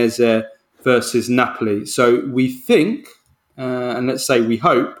Udinese versus Napoli. So we think, and let's say we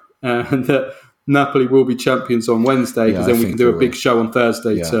hope, that Napoli will be champions on Wednesday, because then we can do a big show on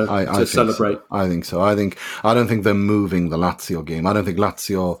Thursday to celebrate. So. I think so. I don't think they're moving the Lazio game. I don't think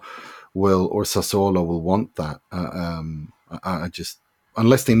Lazio will, or Sassuolo will want that. I just,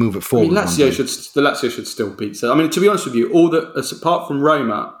 unless they move it forward. The Lazio should still beat. So, I mean, to be honest with you, apart from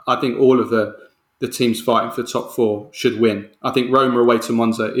Roma, I think all of the teams fighting for the top four should win. I think Roma away to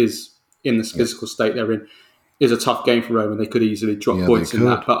Monza is, in the physical state they're in, is a tough game for Roma. They could easily drop points in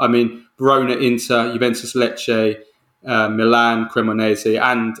that. But I mean, Verona, Inter, Juventus, Lecce, Milan, Cremonese,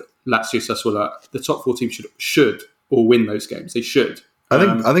 and Lazio Sassuolo, the top four teams should all win those games. They should.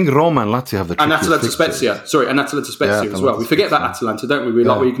 I think Roma and Lazio have the and Atalanta Spezia. Sorry, and Atalanta Spezia as well. We forget about Atalanta, don't we?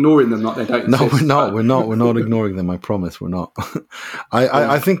 We're ignoring them. They don't. No, we're not. We're not ignoring them. I promise, we're not.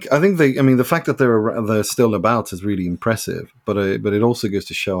 I think they. I mean, the fact that they're still about is really impressive. But it also goes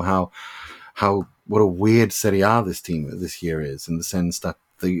to show how what a weird Serie A this year is, in the sense that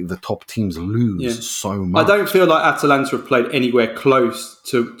the top teams lose so much. I don't feel like Atalanta have played anywhere close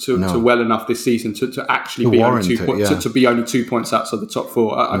to well enough this season to actually be only 2 points to be only 2 points outside the top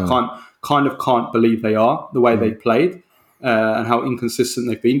four. I can't believe they are the way they played and how inconsistent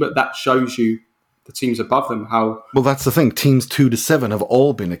they've been. But that shows you the teams above them how. Well, that's the thing. Teams 2 to 7 have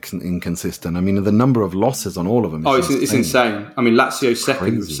all been inconsistent. I mean, the number of losses on all of them. It's insane. I mean, Lazio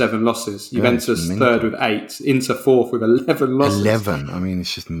second with 7 losses, Juventus third with 8, Inter fourth with 11 losses. 11. I mean,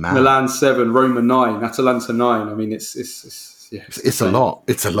 it's just mad. Milan 7, Roma 9, Atalanta 9. I mean, it's a lot.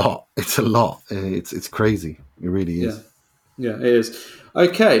 It's a lot. It's crazy. It really is. Yeah, it is.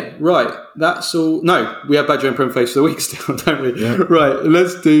 Okay, right. That's all. No, we have Badger and Prem Face of the Week still, don't we? Yeah. Right.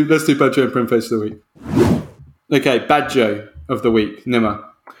 Let's do Badger and Prem Face of the Week. Okay, Badger of the Week, Nima.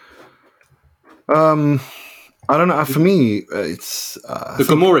 I don't know. For me, it's the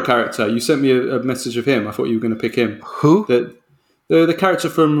Gomorrah character. You sent me a message of him. I thought you were going to pick him. Who? The character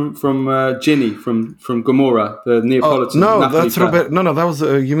from Ginny from Gomorrah, the Neapolitan. That's Roberto. No, that was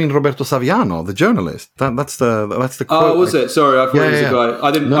you mean Roberto Saviano, the journalist. That's the quote. Oh, was it? Sorry, I thought it was a guy.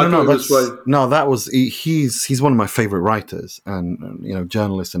 I didn't. No, that was he's one of my favorite writers and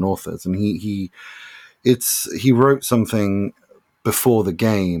journalists and authors, and he wrote something before the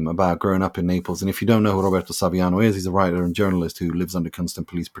game about growing up in Naples. And if you don't know who Roberto Saviano is, he's a writer and journalist who lives under constant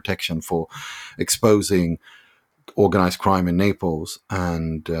police protection for exposing organized crime in Naples,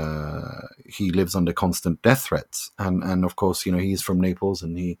 and he lives under constant death threats. And of course, he's from Naples,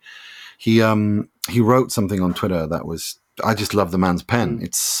 and he wrote something on Twitter that was, I just love the man's pen.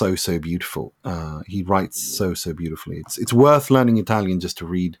 It's so beautiful. He writes so beautifully. It's worth learning Italian just to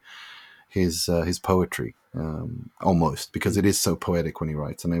read his poetry, almost, because it is so poetic when he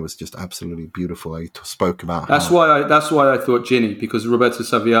writes, and it was just absolutely beautiful. I spoke about that's why I thought Ginny, because Roberto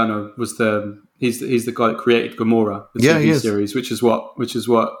Saviano was he's the guy that created Gomorrah, the TV series, which is what is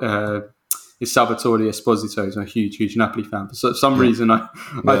Salvatore Esposito is a huge Napoli fan. For some reason, I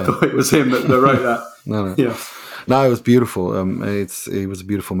thought it was him that wrote that. No. Yeah. No, it was beautiful. It was a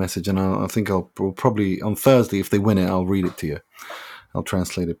beautiful message, and I think we'll probably on Thursday, if they win it, I'll read it to you. I'll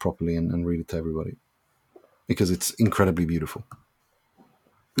translate it properly and read it to everybody, because it's incredibly beautiful.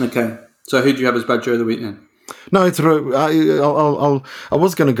 Okay, so who do you have as Badger of the Week then? No, it's I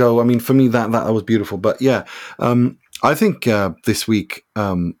was going to go. I mean, for me that was beautiful, but yeah, I think this week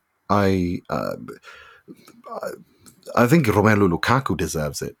I think Romelu Lukaku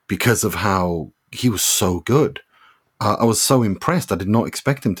deserves it because of how he was so good. I was so impressed. I did not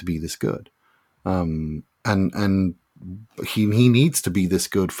expect him to be this good, and he needs to be this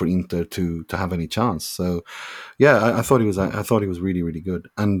good for Inter to have any chance. So yeah, I thought he was really, really good.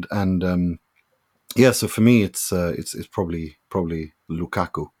 And yeah, so for me it's probably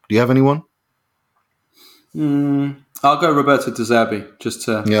Lukaku. Do you have anyone? I'll go Roberto De Zerbi just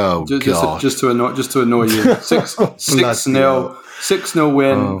to just to annoy you. 6-0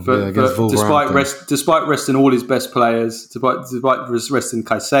 win against despite resting all his best players, despite resting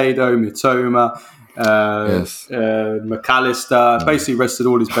Caicedo, Mitoma, McAllister, basically rested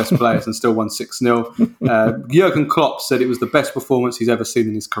all his best players and still won 6-0. Jurgen Klopp said it was the best performance he's ever seen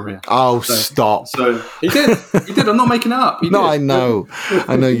in his career. Stop. So he did. I'm not making it up. I know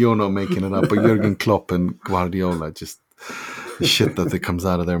you're not making it up, but Jurgen Klopp and Guardiola, just shit that comes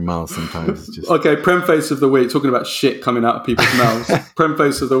out of their mouths sometimes. It's just... Okay, Prem Face of the Week, talking about shit coming out of people's mouths. Prem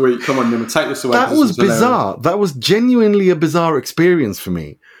Face of the Week, come on, Nima, take this away. That was bizarre. That was genuinely a bizarre experience for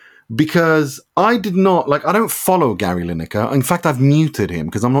me. Because I don't follow Gary Lineker. In fact, I've muted him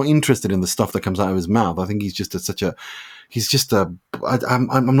because I'm not interested in the stuff that comes out of his mouth. I think he's just I'm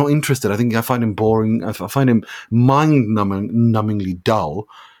not interested. I find him boring. I find him mind-numbingly dull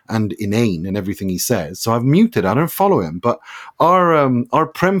and inane in everything he says. So I've muted. I don't follow him. But our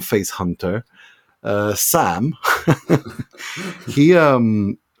Prem Face hunter, Sam, he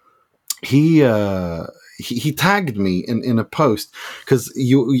tagged me in a post because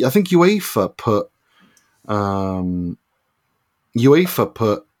I think UEFA put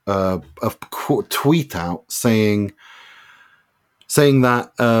a tweet out saying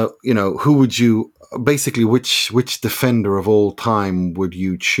that who would you basically which defender of all time would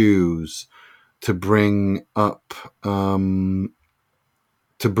you choose to bring up to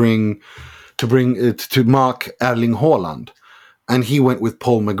mark Erling Haaland, and he went with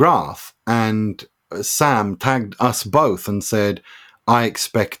Paul McGrath, and Sam tagged us both and said, I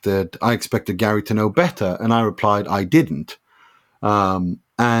expected Gary to know better. And I replied, I didn't. And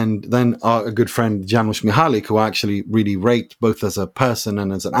then a good friend, Janusz Mihalik, who I actually really rate both as a person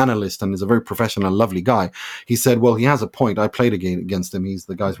and as an analyst and is a very professional, lovely guy, he said, well, he has a point. I played against him.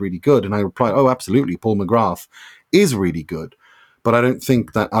 The guy's really good. And I replied, oh, absolutely. Paul McGrath is really good. But I don't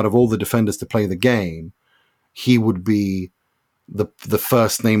think that out of all the defenders to play the game, he would be the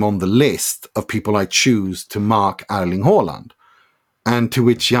first name on the list of people I choose to mark Erling Haaland. And to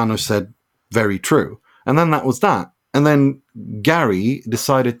which Janusz said, very true. And then that was that. And then Gary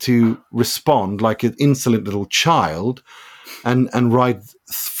decided to respond like an insolent little child and write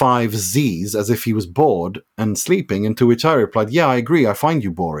 5 Z's as if he was bored and sleeping. And to which I replied, yeah, I agree. I find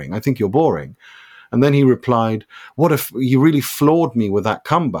you boring. I think you're boring. And then he replied, what if you really floored me with that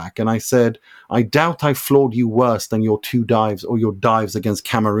comeback? And I said, I doubt I floored you worse than your 2 dives or your dives against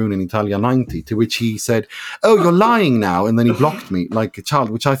Cameroon in Italia 90. To which he said, oh, you're lying now. And then he blocked me like a child,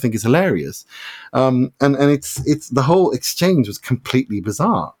 which I think is hilarious. And it's the whole exchange was completely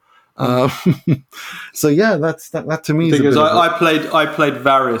bizarre. So yeah, that to me. Because I played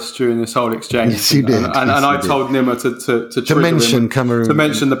Varys during this whole exchange. Yes, you did. And I told Nima to mention Cameroon, to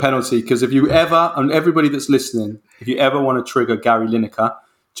mention the penalty, because if you ever, and everybody that's listening, if you ever want to trigger Gary Lineker,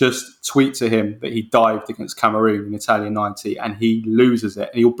 just tweet to him that he dived against Cameroon in Italia 90 and he loses it,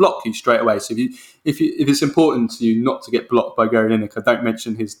 and he'll block you straight away. So if it's important to you not to get blocked by Gary Lineker, don't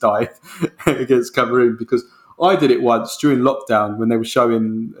mention his dive against Cameroon, because I did it once during lockdown when they were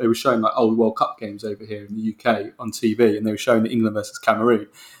showing like old World Cup games over here in the UK on TV, and they were showing England versus Cameroon,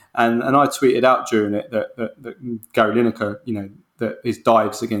 and I tweeted out during it that Gary Lineker, that his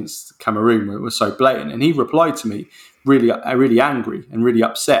dives against Cameroon were so blatant, and he replied to me really angry and really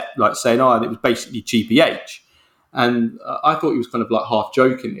upset, like saying, it was basically GBH. And I thought he was kind of like half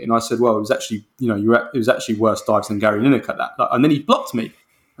joking, and I said, well, it was actually it was actually worse dives than Gary Lineker that, and then he blocked me.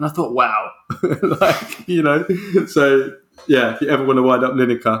 And I thought, wow, So yeah, if you ever want to wind up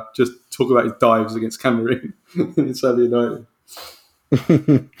Lineker, just talk about his dives against Cameroon in Italia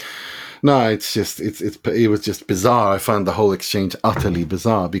 90. No, it was just bizarre. I found the whole exchange utterly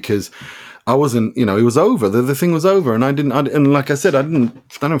bizarre because I wasn't, it was over. The thing was over, and and like I said, I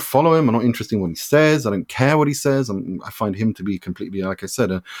don't follow him. I'm not interested in what he says. I don't care what he says. I find him to be completely, like I said,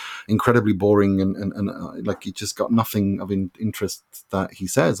 incredibly boring and like he just got nothing of interest that he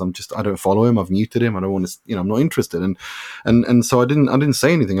says. I don't follow him. I've muted him. I don't want to, I'm not interested. And so I didn't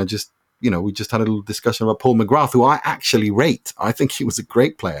say anything. I just, we just had a little discussion about Paul McGrath, who I actually rate. I think he was a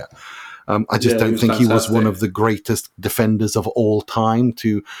great player. I just don't think he was one of the greatest defenders of all time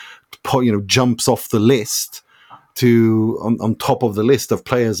to put, jumps off the list to on top of the list of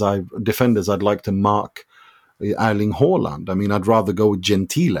defenders I'd like to mark Erling Haaland. I mean, I'd rather go with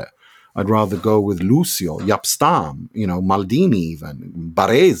Gentile. I'd rather go with Lucio, Jaap Stam, Maldini even,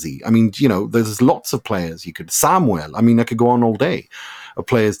 Baresi. I mean, there's lots of players Samuel. I mean, I could go on all day of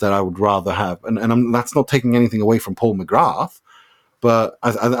players that I would rather have. And that's not taking anything away from Paul McGrath. But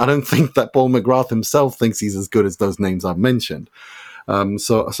I don't think that Paul McGrath himself thinks he's as good as those names I've mentioned.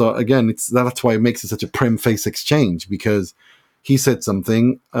 So again, that's why it makes it such a prim-face exchange, because he said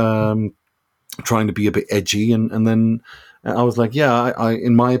something trying to be a bit edgy, and then I was like, yeah, I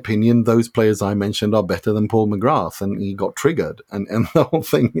in my opinion, those players I mentioned are better than Paul McGrath, and he got triggered, and the whole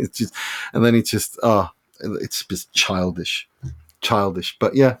thing is just, and then it's just childish.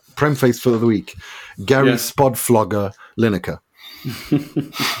 But yeah, prem face for the week, Gary Spodflogger Lineker.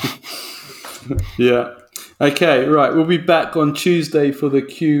 Yeah. Okay, right. We'll be back on Tuesday for the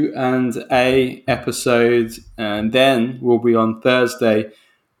Q&A episode, and then we'll be on Thursday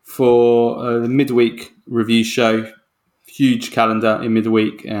for the midweek review show. Huge calendar in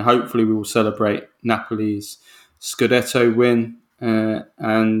midweek, and hopefully we will celebrate Napoli's Scudetto win,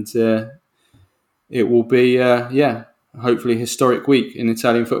 and it will be, hopefully a historic week in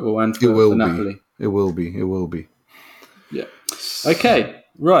Italian football and for Napoli. It will be. Yeah. Okay,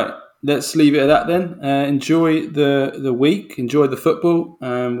 right. Let's leave it at that then. Enjoy the week. Enjoy the football.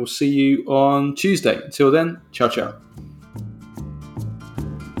 And we'll see you on Tuesday. Until then, ciao, ciao.